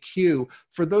IAQ,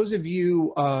 for those of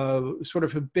you sort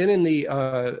of have been in the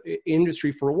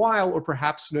industry for a while, or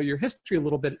perhaps know your history a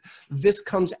little bit, this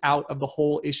comes out of the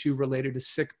whole issue related to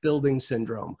sick building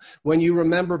syndrome. When you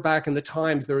remember back in the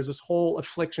times, there was this whole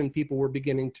affliction people were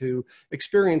beginning to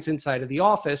experience inside of the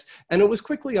office, and it was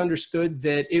quickly understood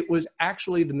that it was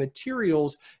actually the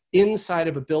materials inside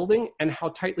of a building and how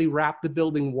tightly wrapped the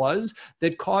building was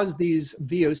that caused these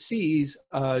VOCs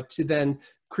to then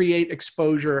create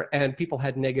exposure, and people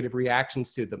had negative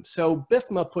reactions to them. So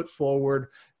BIFMA put forward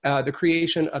the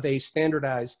creation of a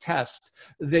standardized test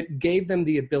that gave them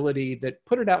the ability, that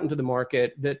put it out into the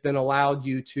market, that then allowed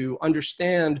you to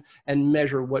understand and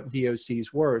measure what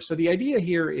VOCs were. So the idea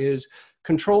here is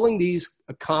controlling these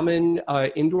common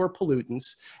indoor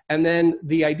pollutants. And then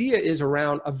the idea is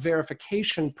around a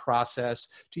verification process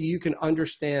so you can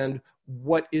understand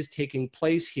what is taking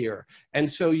place here. And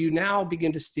so you now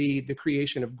begin to see the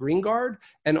creation of GreenGuard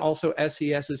and also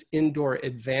SES's Indoor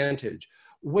Advantage.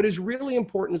 What is really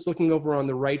important is looking over on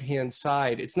the right-hand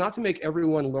side. It's not to make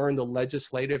everyone learn the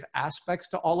legislative aspects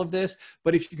to all of this,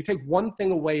 but if you could take one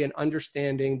thing away in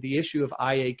understanding the issue of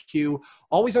IAQ,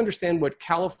 always understand what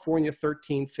California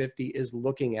 1350 is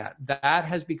looking at. That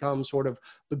has become sort of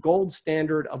the gold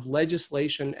standard of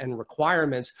legislation and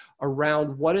requirements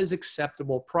around what is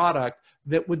acceptable product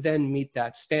that would then meet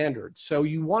that standard. So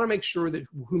you want to make sure that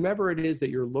whomever it is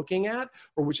that you're looking at,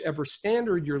 or whichever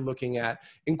standard you're looking at,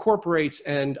 incorporates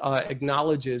and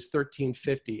acknowledges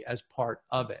 1350 as part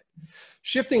of it.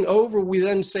 Shifting over, we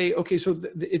then say, okay, so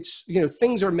it's, you know,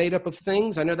 things are made up of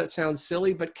things. I know that sounds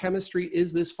silly, but chemistry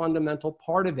is this fundamental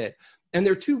part of it. And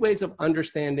there are two ways of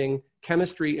understanding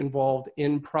chemistry involved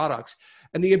in products.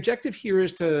 And the objective here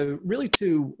is to really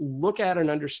to look at and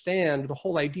understand the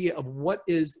whole idea of what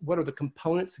are the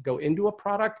components that go into a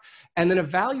product, and then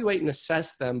evaluate and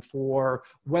assess them for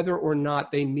whether or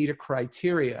not they meet a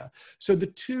criteria. So the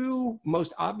two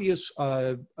most obvious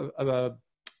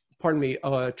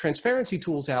transparency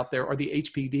tools out there are the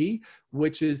HPD,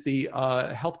 which is the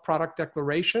Health Product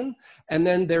Declaration, and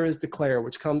then there is Declare,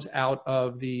 which comes out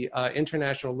of the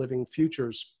International Living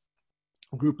Futures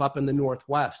group up in the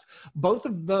Northwest. Both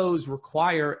of those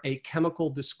require a chemical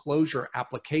disclosure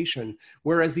application,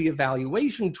 whereas the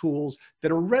evaluation tools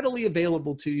that are readily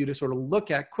available to you to sort of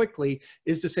look at quickly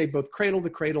is to say both cradle to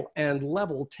cradle and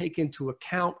level take into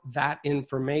account that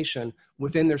information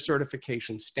within their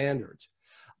certification standards.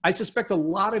 I suspect a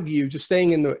lot of you, just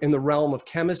staying in the realm of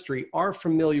chemistry, are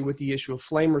familiar with the issue of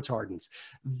flame retardants.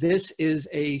 This is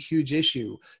a huge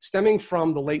issue. Stemming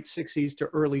from the late 60s to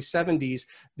early 70s,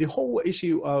 the whole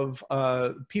issue of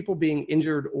people being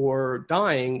injured or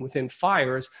dying within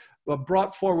fires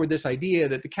brought forward this idea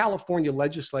that the California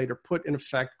legislature put in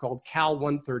effect called Cal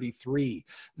 133.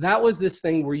 That was this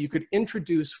thing where you could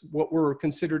introduce what were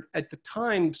considered at the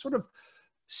time sort of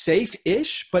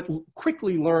safe-ish, but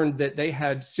quickly learned that they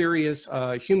had serious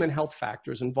human health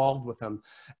factors involved with them.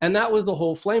 And that was the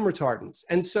whole flame retardants.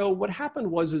 And so what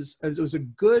happened was it was a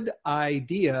good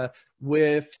idea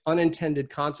with unintended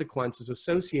consequences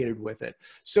associated with it.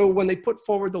 So when they put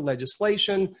forward the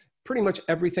legislation, pretty much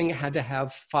everything had to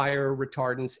have fire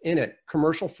retardants in it.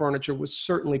 Commercial furniture was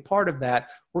certainly part of that.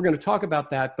 We're going to talk about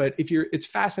that, but it's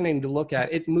fascinating to look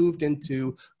at. It moved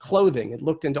into clothing. It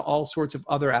looked into all sorts of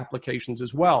other applications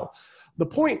as well. The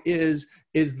point is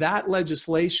that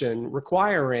legislation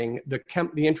requiring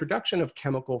the introduction of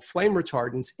chemical flame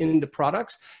retardants into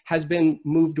products has been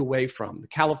moved away from.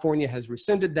 California has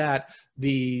rescinded that.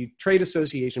 The trade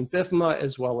association BIFMA,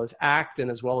 as well as ACT, and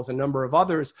as well as a number of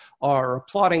others, are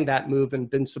applauding that move and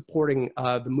been supporting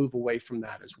the move away from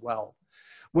that as well.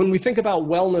 When we think about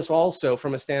wellness also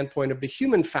from a standpoint of the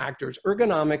human factors,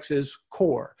 ergonomics is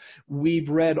core. We've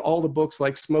read all the books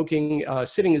like Smoking,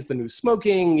 Sitting is the New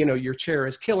Smoking, your chair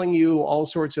is killing you, all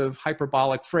sorts of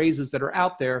hyperbolic phrases that are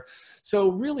out there. So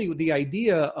really the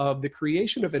idea of the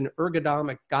creation of an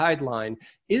ergonomic guideline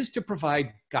is to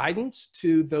provide guidance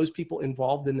to those people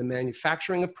involved in the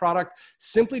manufacturing of product,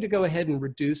 simply to go ahead and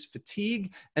reduce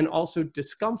fatigue and also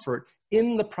discomfort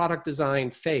in the product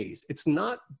design phase. It's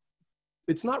not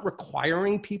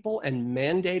requiring people and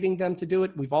mandating them to do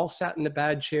it. We've all sat in a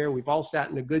bad chair. We've all sat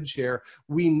in a good chair.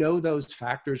 We know those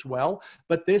factors well,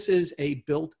 but this is a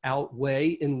built out way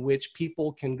in which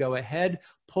people can go ahead,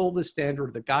 pull the standard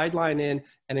or the guideline in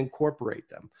and incorporate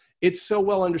them. It's so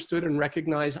well understood and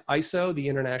recognized. ISO, the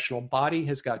international body,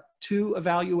 has got 2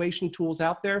 evaluation tools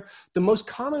out there. The most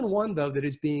common one, though, that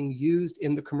is being used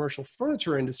in the commercial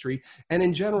furniture industry and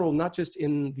in general, not just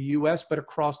in the US, but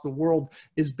across the world,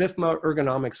 is BIFMA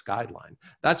Ergonomics Guideline.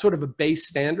 That's sort of a base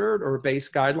standard or a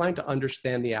base guideline to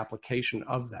understand the application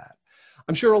of that.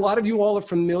 I'm sure a lot of you all are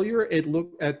familiar. It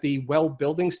looked at the well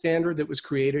building standard that was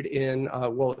created in,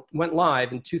 it went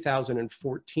live in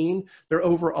 2014. There are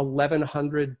over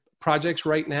 1,100 projects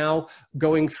right now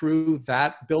going through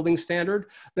that building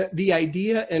standard. The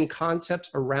idea and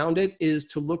concepts around it is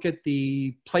to look at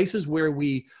the places where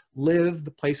we live,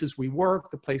 the places we work,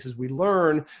 the places we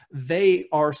learn. They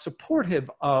are supportive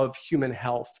of human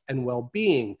health and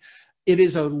well-being. It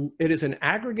is an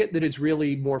aggregate that is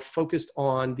really more focused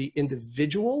on the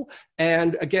individual.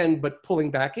 And again, but pulling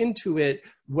back into it,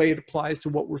 way it applies to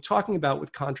what we're talking about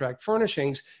with contract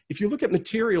furnishings. If you look at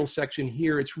materials section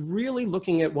here, it's really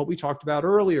looking at what we talked about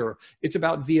earlier. It's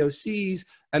about VOCs.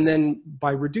 And then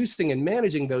by reducing and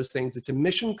managing those things, it's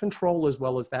emission control as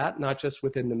well as that, not just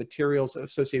within the materials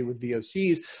associated with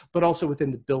VOCs, but also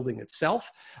within the building itself.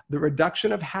 The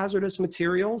reduction of hazardous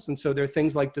materials. And so there are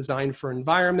things like design for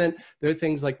environment. There are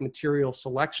things like material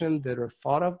selection that are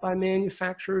thought of by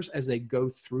manufacturers as they go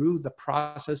through the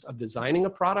process of designing a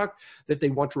product, that they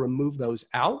want to remove those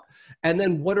out. And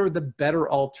then what are the better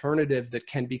alternatives that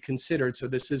can be considered? So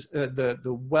this is the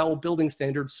well building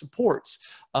standard supports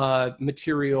better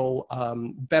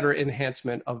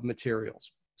enhancement of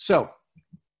materials. So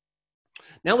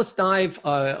now let's dive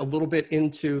a little bit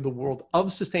into the world of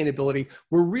sustainability.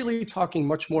 We're really talking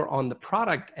much more on the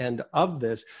product end of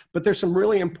this, but there's some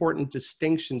really important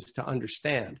distinctions to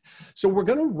understand. So we're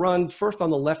going to run first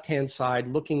on the left-hand side,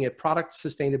 looking at product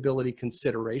sustainability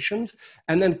considerations,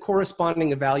 and then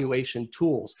corresponding evaluation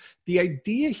tools. The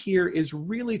idea here is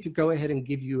really to go ahead and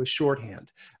give you a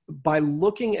shorthand. By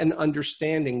looking and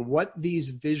understanding what these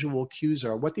visual cues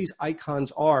are, what these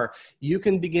icons are, you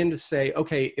can begin to say,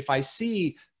 okay, if I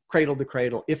see cradle to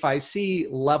cradle, if I see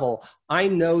level, I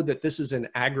know that this is an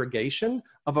aggregation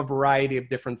of a variety of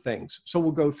different things. So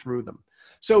we'll go through them.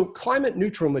 So climate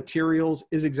neutral materials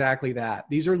is exactly that.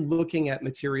 These are looking at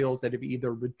materials that have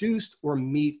either reduced or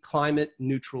meet climate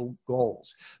neutral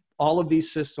goals. All of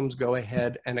these systems go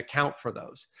ahead and account for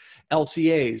those.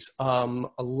 LCAs,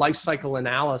 a life cycle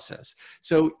analysis.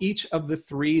 So each of the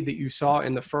 3 that you saw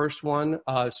in the first one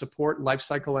support life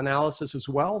cycle analysis as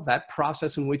well. That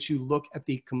process in which you look at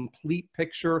the complete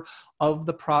picture of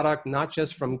the product, not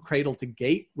just from cradle to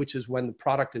gate, which is when the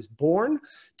product is born,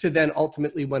 to then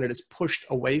ultimately when it is pushed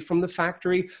away from the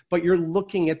factory, but you're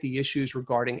looking at the issues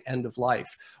regarding end of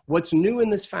life. What's new in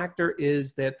this factor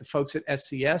is that the folks at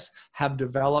SCS have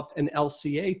developed an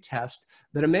LCA test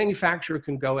that a manufacturer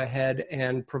can go ahead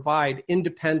and provide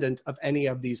independent of any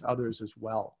of these others as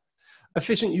well.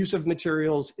 Efficient use of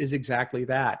materials is exactly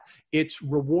that. It's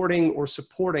rewarding or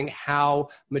supporting how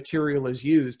material is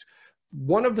used.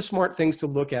 One of the smart things to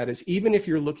look at is even if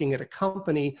you're looking at a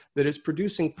company that is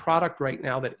producing product right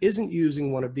now that isn't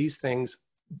using one of these things,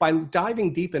 by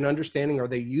diving deep and understanding, are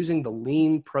they using the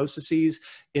lean processes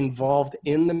involved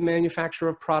in the manufacture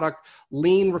of product?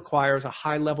 Lean requires a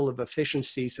high level of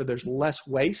efficiency, so there's less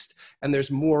waste and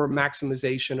there's more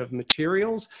maximization of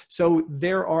materials. So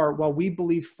there are, while we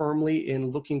believe firmly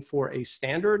in looking for a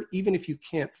standard, even if you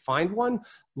can't find one,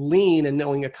 lean and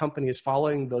knowing a company is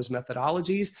following those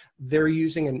methodologies, they're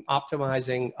using and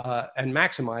optimizing and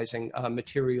maximizing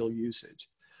material usage.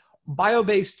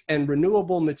 Bio-based and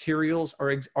renewable materials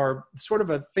are sort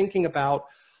of a thinking about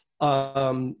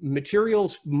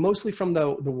materials mostly from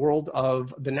the world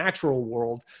of the natural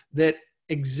world that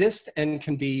exist and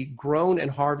can be grown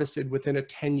and harvested within a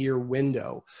 10-year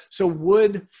window. So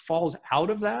wood falls out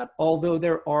of that, although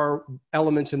there are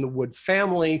elements in the wood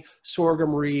family,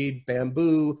 sorghum reed,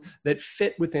 bamboo, that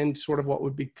fit within sort of what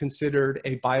would be considered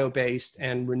a bio-based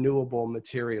and renewable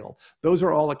material. Those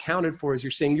are all accounted for, as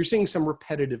you're seeing some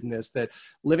repetitiveness that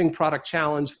Living Product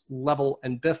Challenge, Level,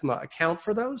 and BIFMA account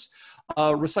for those.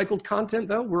 Recycled content,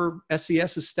 though,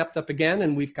 SCS has stepped up again,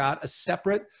 and we've got a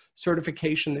separate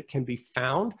certification that can be found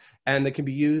and that can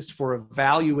be used for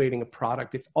evaluating a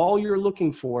product. If all you're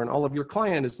looking for and all of your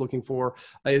client is looking for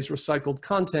is recycled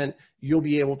content, you'll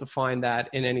be able to find that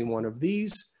in any one of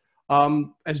these.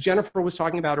 As Jennifer was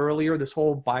talking about earlier, this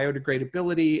whole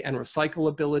biodegradability and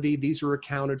recyclability, these are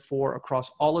accounted for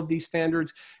across all of these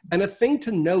standards. And a thing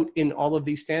to note in all of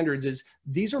these standards is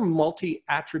these are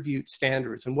multi-attribute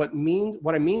standards. And what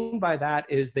I mean by that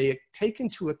is they take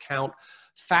into account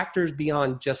factors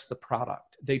beyond just the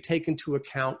product. They take into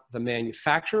account the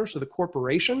manufacturer, so the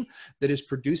corporation that is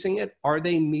producing it. Are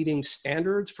they meeting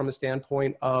standards from a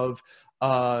standpoint of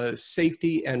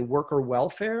safety and worker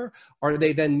welfare? Are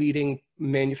they then meeting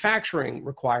manufacturing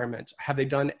requirements? Have they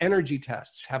done energy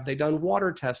tests? Have they done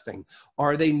water testing?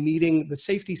 Are they meeting the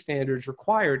safety standards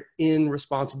required in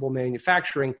responsible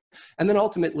manufacturing? And then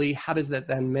ultimately, how does that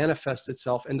then manifest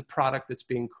itself in the product that's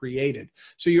being created?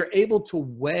 So you're able to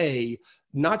weigh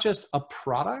not just a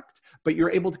product, but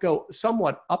you're able to go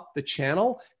somewhat up the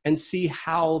channel and see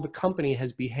how the company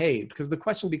has behaved. Because the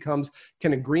question becomes,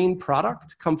 can a green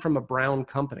product come from a brown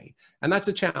company? And that's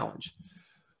a challenge.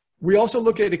 We also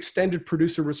look at extended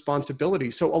producer responsibility.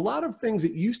 So a lot of things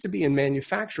that used to be in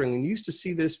manufacturing, and used to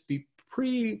see this be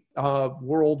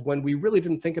pre-world when we really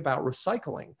didn't think about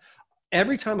recycling.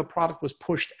 Every time a product was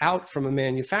pushed out from a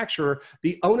manufacturer,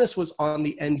 the onus was on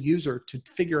the end user to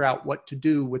figure out what to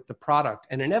do with the product.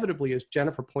 And inevitably, as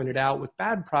Jennifer pointed out, with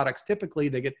bad products, typically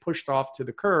they get pushed off to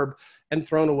the curb and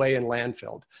thrown away and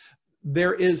landfilled.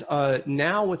 There is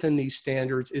now within these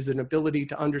standards is an ability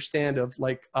to understand of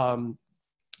like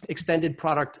extended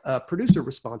product producer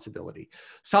responsibility.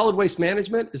 Solid waste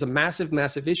management is a massive,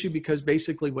 massive issue because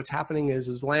basically what's happening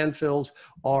is landfills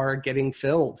are getting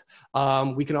filled.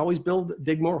 We can always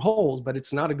dig more holes, but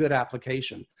it's not a good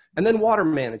application. And then water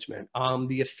management,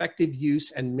 the effective use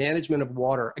and management of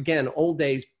water. Again, old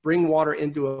days, bring water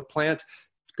into a plant,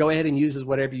 go ahead and use as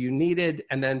whatever you needed,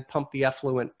 and then pump the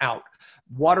effluent out.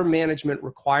 Water management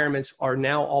requirements are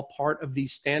now all part of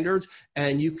these standards,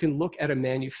 and you can look at a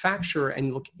manufacturer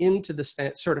and look into the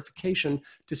certification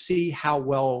to see how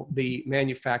well the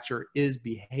manufacturer is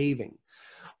behaving.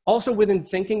 Also, within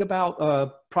thinking about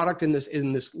product in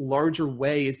this larger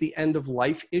way is the end of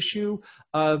life issue.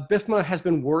 BIFMA has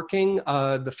been working,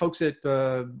 the folks at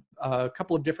a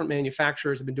couple of different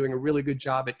manufacturers have been doing a really good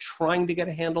job at trying to get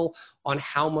a handle on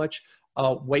how much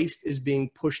waste is being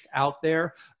pushed out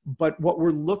there. But what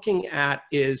we're looking at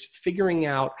is figuring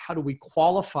out how do we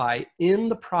qualify in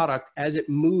the product as it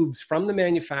moves from the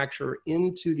manufacturer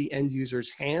into the end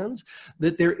user's hands,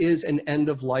 that there is an end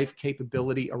of life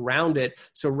capability around it.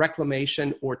 So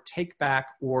reclamation or take back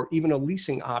or even a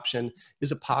leasing option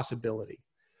is a possibility.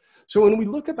 So when we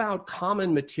look about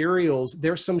common materials,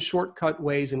 there's some shortcut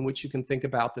ways in which you can think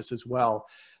about this as well.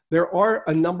 There are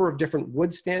a number of different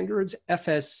wood standards.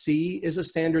 FSC is a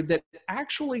standard that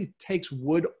actually takes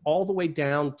wood all the way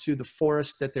down to the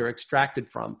forest that they're extracted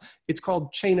from. It's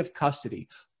called chain of custody.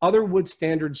 Other wood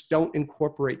standards don't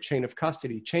incorporate chain of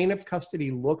custody. Chain of custody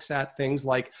looks at things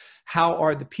like how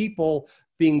are the people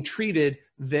being treated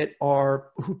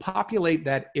who populate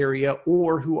that area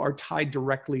or who are tied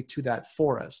directly to that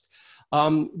forest.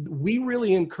 We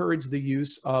really encourage the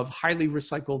use of highly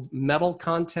recycled metal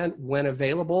content when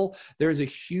available. There's a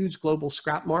huge global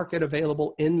scrap market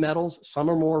available in metals. Some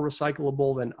are more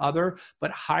recyclable than other,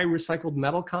 but high recycled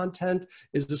metal content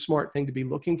is the smart thing to be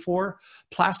looking for.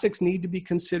 Plastics need to be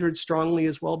considered strongly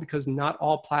as well because not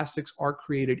all plastics are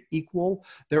created equal.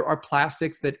 There are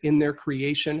plastics that in their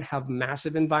creation have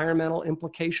massive environmental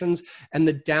implications, and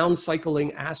the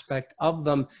downcycling aspect of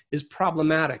them is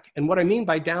problematic. And what I mean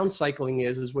by downcycling recycling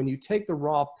is when you take the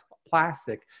raw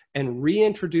plastic and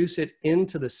reintroduce it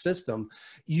into the system,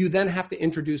 you then have to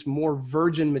introduce more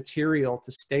virgin material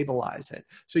to stabilize it.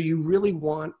 So you really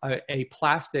want a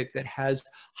plastic that has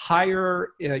higher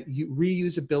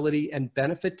reusability and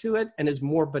benefit to it and is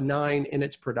more benign in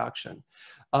its production.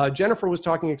 Jennifer was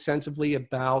talking extensively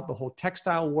about the whole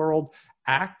textile world.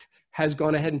 ACT has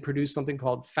gone ahead and produced something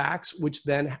called FACTS, which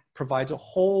then provides a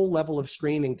whole level of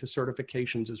screening to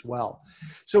certifications as well.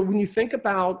 So when you think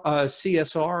about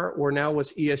CSR, or now what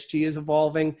ESG is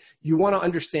evolving, you want to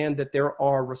understand that there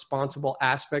are responsible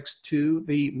aspects to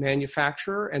the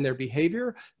manufacturer and their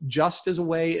behavior, just as a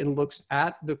way it looks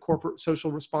at the corporate social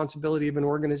responsibility of an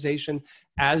organization,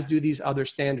 as do these other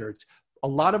standards. A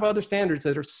lot of other standards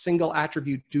that are single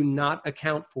attribute do not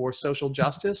account for social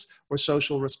justice or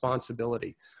social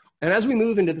responsibility. And as we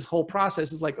move into this whole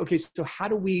process, it's like, okay, so how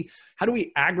do we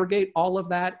aggregate all of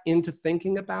that into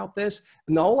thinking about this?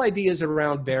 And the whole idea is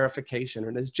around verification.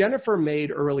 And as Jennifer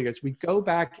made earlier, as we go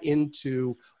back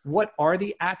into what are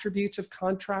the attributes of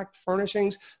contract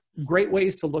furnishings, great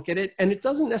ways to look at it. And it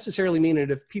doesn't necessarily mean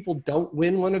that if people don't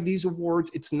win one of these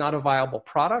awards, it's not a viable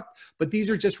product, but these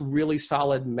are just really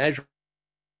solid measures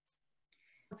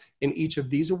in each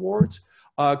of these awards.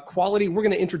 Quality, we're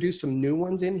going to introduce some new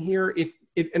ones in here.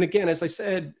 And again, as I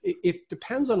said, it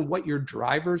depends on what your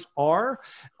drivers are.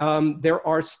 There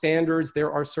are standards,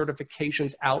 there are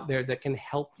certifications out there that can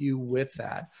help you with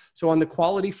that. So on the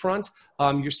quality front,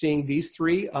 you're seeing these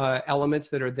three elements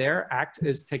that are there. ACT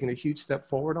is taking a huge step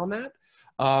forward on that.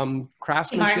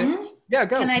 Craftsmanship. Hey Martin, yeah,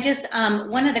 go. Can I just,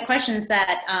 one of the questions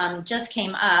that just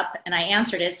came up, and I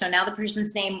answered it, so now the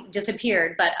person's name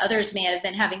disappeared, but others may have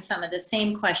been having some of the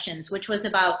same questions, which was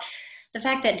about the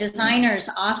fact that designers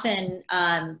often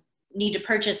need to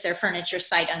purchase their furniture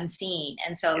sight unseen.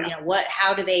 And so, you know,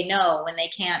 how do they know when they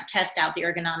can't test out the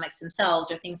ergonomics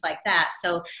themselves or things like that?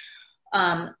 So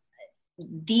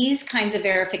these kinds of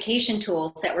verification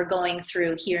tools that we're going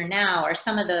through here now are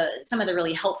some of the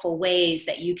really helpful ways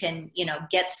that you can, you know,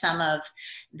 get some of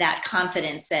that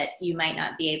confidence that you might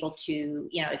not be able to,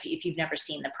 you know, if you've never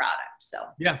seen the product. So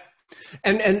yeah.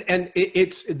 And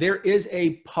there is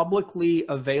a publicly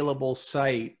available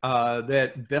site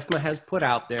that BIFMA has put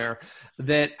out there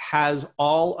that has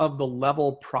all of the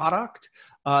level product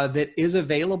that is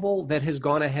available that has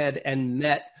gone ahead and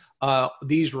met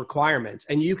these requirements.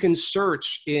 And you can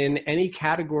search in any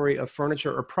category of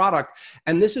furniture or product.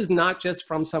 And this is not just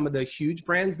from some of the huge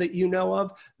brands that you know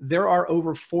of. There are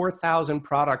over 4,000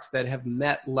 products that have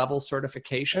met level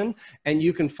certification, and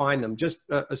you can find them. Just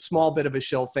a small bit of a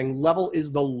shill thing. Level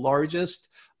is the largest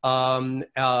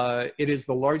it is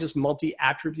the largest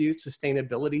multi-attribute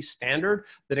sustainability standard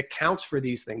that accounts for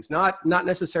these things, not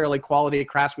necessarily quality,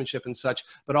 craftsmanship and such,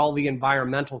 but all the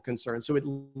environmental concerns. So at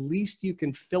least you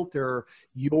can filter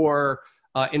your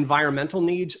environmental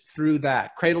needs through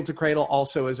that. Cradle to Cradle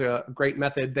also is a great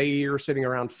method. They are sitting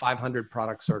around 500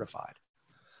 products certified.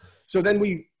 So then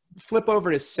we flip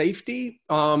over to safety.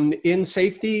 In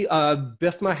safety,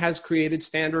 BIFMA has created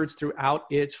standards throughout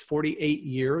its 48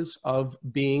 years of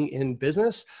being in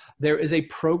business. There is a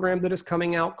program that is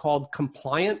coming out called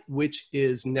Compliant, which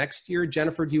is next year.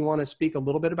 Jennifer, do you want to speak a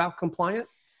little bit about Compliant?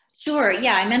 Sure.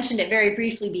 Yeah, I mentioned it very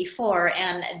briefly before,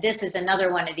 and this is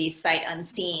another one of these sight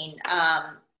unseen.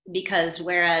 Because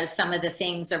whereas some of the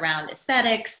things around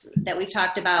aesthetics that we've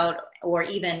talked about, or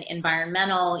even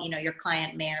environmental, you know, your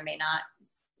client may or may not,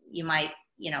 you might,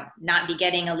 you know, not be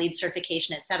getting a LEED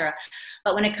certification, et cetera.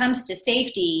 But when it comes to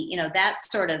safety, you know,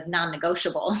 that's sort of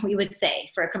non-negotiable, we would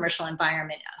say, for a commercial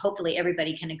environment. Hopefully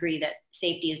everybody can agree that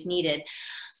safety is needed.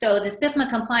 So this BIFMA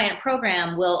compliant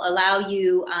program will allow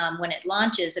you, when it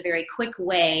launches, a very quick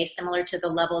way, similar to the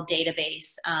level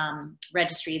database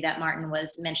registry that Martin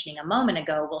was mentioning a moment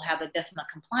ago. We'll have a BIFMA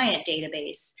compliant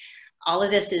database. All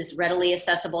of this is readily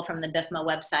accessible from the BIFMA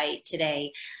website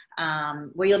today,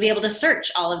 where you'll be able to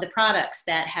search all of the products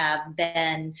that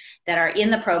are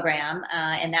in the program,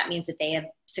 and that means that they have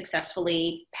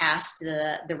successfully passed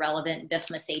the relevant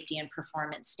BIFMA safety and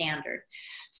performance standard.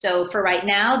 So for right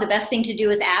now, the best thing to do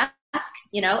is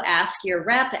ask your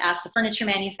rep, ask the furniture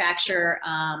manufacturer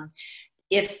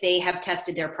if they have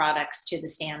tested their products to the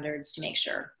standards to make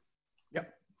sure.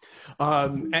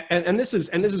 And this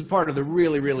is part of the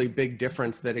really, really big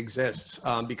difference that exists,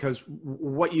 because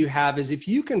what you have is if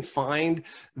you can find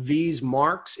these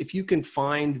marks, if you can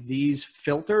find these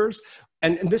filters,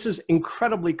 and this is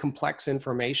incredibly complex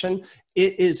information,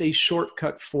 it is a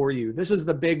shortcut for you. This is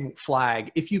the big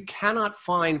flag. If you cannot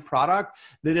find product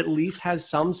that at least has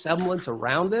some semblance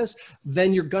around this,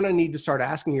 then you're going to need to start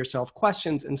asking yourself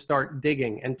questions and start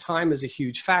digging. And time is a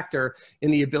huge factor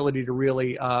in the ability to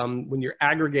really, when you're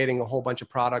aggregating a whole bunch of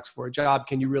products for a job,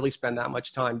 can you really spend that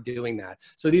much time doing that?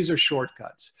 So these are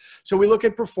shortcuts. So we look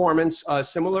at performance,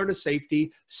 similar to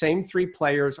safety. Same three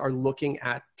players are looking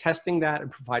at testing that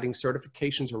and providing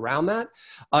certifications around that.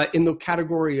 In the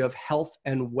category of health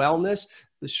and wellness,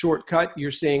 the shortcut,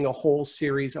 you're seeing a whole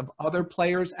series of other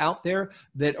players out there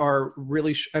that are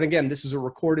really, and again, this is a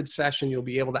recorded session, you'll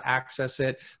be able to access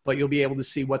it, but you'll be able to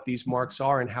see what these marks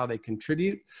are and how they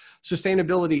contribute.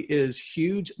 Sustainability is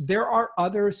huge. There are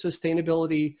other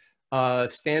sustainability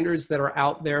standards that are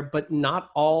out there, but not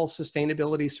all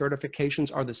sustainability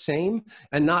certifications are the same,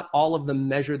 and not all of them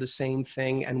measure the same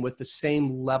thing and with the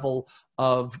same level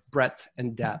of breadth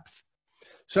and depth.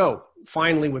 So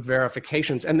finally, with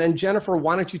verifications, and then Jennifer,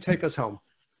 why don't you take us home?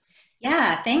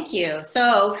 Yeah, thank you.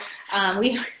 So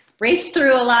we raced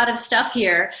through a lot of stuff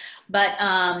here, but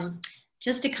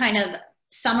just to kind of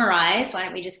summarize, why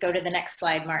don't we just go to the next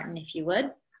slide, Martin, if you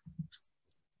would.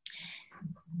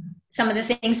 Some of the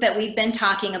things that we've been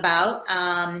talking about.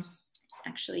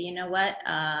 Actually, you know what?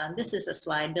 This is a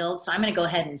slide build, so I'm going to go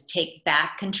ahead and take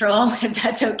back control, if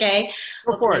that's okay.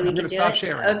 Go for it. I'm going to stop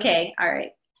sharing. Okay, all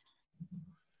right.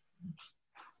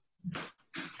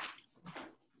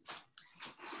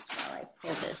 So while I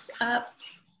pull this up,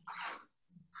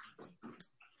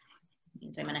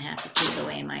 means I'm going to have to take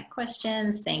away my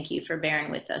questions. Thank you for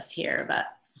bearing with us here, but.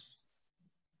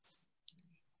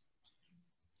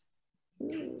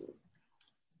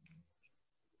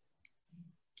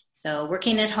 So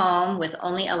working at home with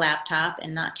only a laptop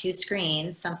and not two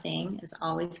screens, something is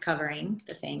always covering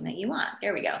the thing that you want.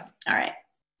 There we go. All right.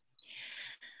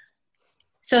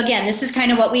 So again, this is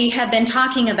kind of what we have been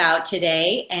talking about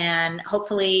today, and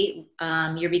hopefully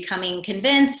you're becoming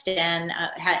convinced and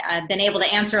I've been able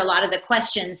to answer a lot of the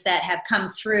questions that have come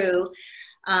through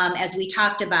as we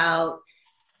talked about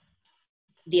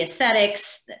the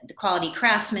aesthetics, the quality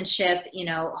craftsmanship, you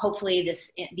know, hopefully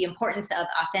the importance of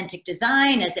authentic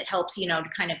design as it helps, you know, to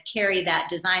kind of carry that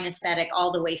design aesthetic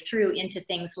all the way through into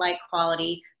things like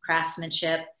quality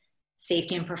craftsmanship,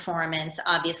 safety and performance.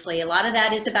 Obviously, a lot of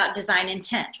that is about design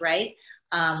intent, right?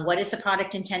 What is the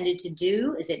product intended to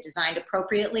do? Is it designed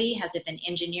appropriately? Has it been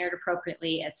engineered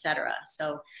appropriately, et cetera?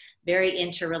 So very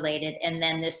interrelated. And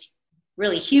then this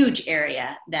really huge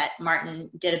area that Martin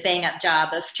did a bang up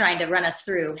job of trying to run us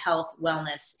through: health,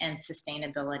 wellness, and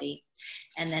sustainability.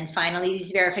 And then finally,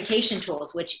 these verification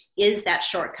tools, which is that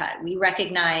shortcut. We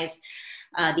recognize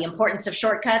the importance of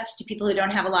shortcuts to people who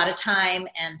don't have a lot of time.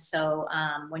 And so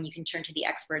when you can turn to the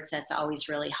experts, that's always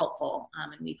really helpful.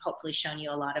 And we've hopefully shown you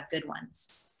a lot of good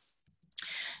ones.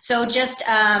 So just,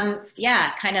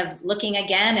 yeah, kind of looking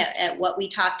again at what we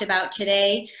talked about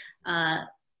today,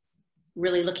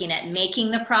 really looking at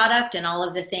making the product and all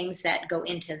of the things that go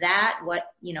into that,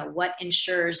 what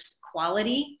ensures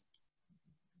quality,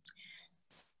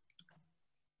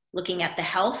 looking at the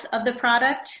health of the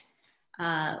product,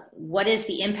 what is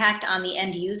the impact on the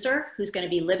end user who's going to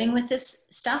be living with this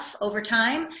stuff over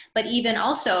time, but even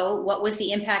also what was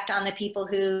the impact on the people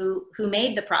who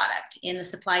made the product in the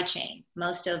supply chain.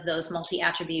 Most of those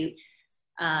multi-attribute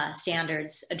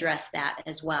standards address that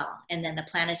as well. And then the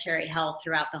planetary health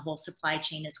throughout the whole supply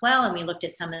chain as well. And we looked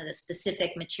at some of the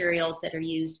specific materials that are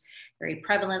used very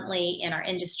prevalently in our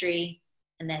industry.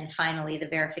 And then finally, the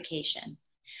verification.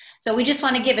 So we just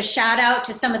want to give a shout out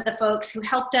to some of the folks who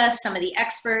helped us, some of the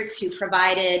experts who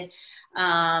provided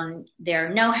their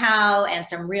know-how and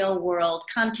some real world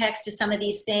context to some of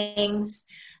these things.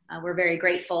 We're very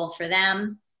grateful for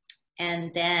them.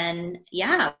 And then,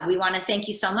 yeah, we want to thank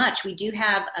you so much. We do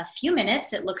have a few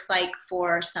minutes, it looks like,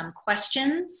 for some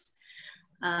questions.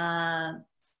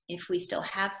 If we still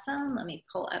have some, let me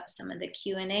pull up some of the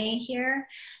Q&A here.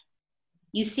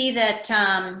 You see that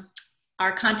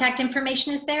our contact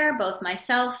information is there, both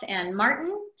myself and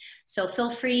Martin. So feel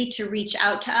free to reach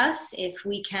out to us if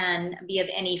we can be of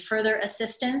any further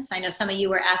assistance. I know some of you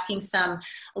were asking a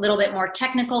little bit more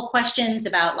technical questions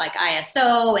about like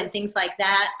ISO and things like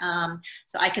that.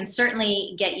 So I can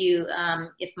certainly get you,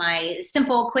 if my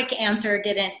simple, quick answer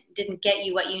didn't get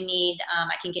you what you need,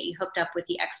 I can get you hooked up with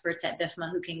the experts at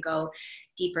BIFMA who can go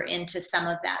deeper into some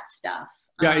of that stuff.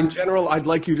 Yeah, in general, I'd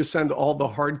like you to send all the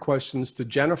hard questions to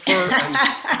Jennifer. And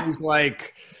things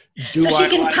like, so she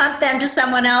can punt them to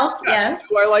someone else, yes.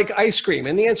 Do I like ice cream?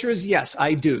 And the answer is yes,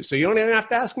 I do. So you don't even have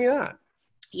to ask me that.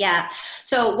 Yeah.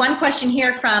 So one question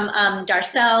here from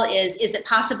Darcel is it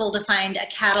possible to find a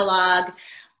catalog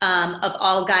of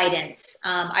all guidance?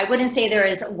 I wouldn't say there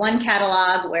is one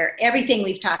catalog where everything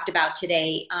we've talked about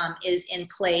today is in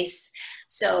place.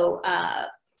 So,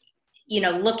 you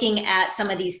know, looking at some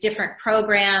of these different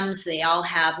programs, they all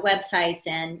have websites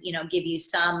and, you know, give you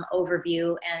some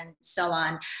overview and so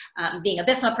on. Being a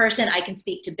BIFMA person, I can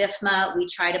speak to BIFMA. We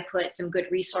try to put some good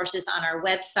resources on our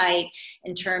website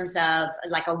in terms of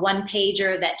like a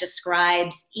one-pager that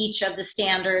describes each of the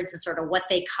standards and sort of what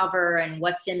they cover and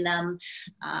what's in them.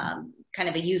 Kind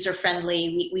of a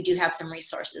user-friendly, we do have some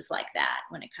resources like that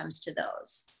when it comes to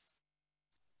those.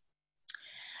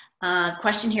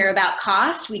 Question here about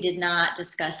cost. We did not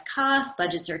discuss cost.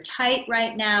 Budgets are tight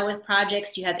right now with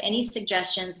projects. Do you have any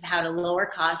suggestions of how to lower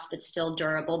costs but still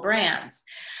durable brands?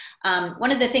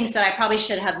 One of the things that I probably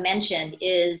should have mentioned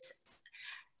is,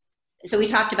 so we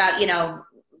talked about, you know,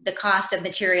 the cost of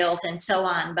materials and so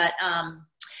on, but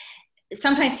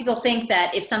sometimes people think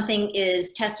that if something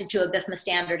is tested to a BIFMA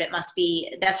standard, it must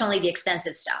be, that's only the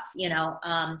expensive stuff, you know,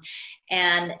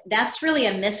 and that's really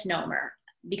a misnomer.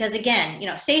 Because again, you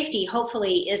know, safety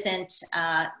hopefully isn't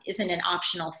an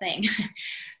optional thing.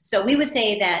 So we would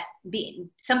say that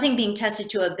something being tested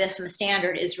to a BIFMA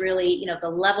standard is really, you know,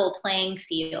 the level playing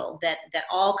field that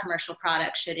all commercial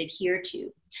products should adhere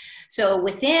to. So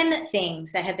within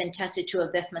things that have been tested to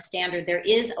a BIFMA standard, there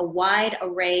is a wide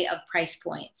array of price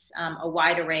points, a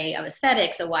wide array of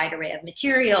aesthetics, a wide array of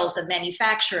materials, of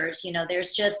manufacturers. You know,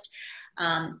 there's just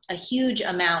a huge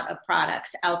amount of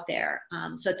products out there.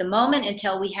 So at the moment,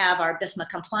 until we have our BIFMA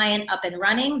compliant up and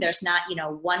running, there's not, you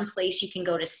know, one place you can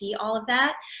go to see all of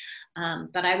that.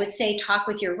 But I would say talk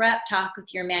with your rep, talk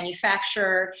with your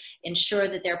manufacturer, ensure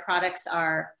that their products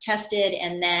are tested,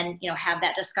 and then, you know, have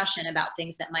that discussion about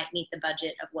things that might meet the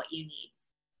budget of what you need.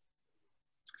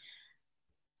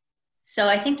 So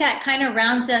I think that kind of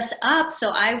rounds us up.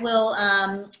 So I will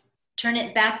turn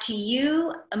it back to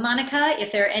you, Monica.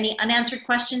 If there are any unanswered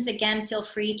questions, again, feel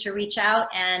free to reach out,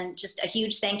 and just a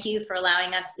huge thank you for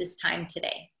allowing us this time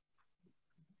today.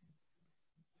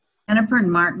 Jennifer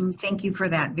and Martin, thank you for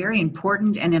that very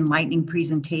important and enlightening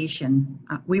presentation.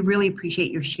 We really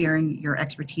appreciate your sharing your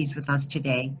expertise with us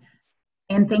today.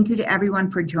 And thank you to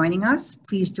everyone for joining us.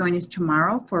 Please join us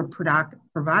tomorrow for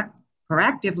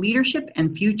proactive leadership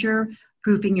and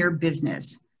future-proofing your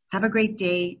business. Have a great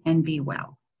day and be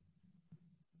well.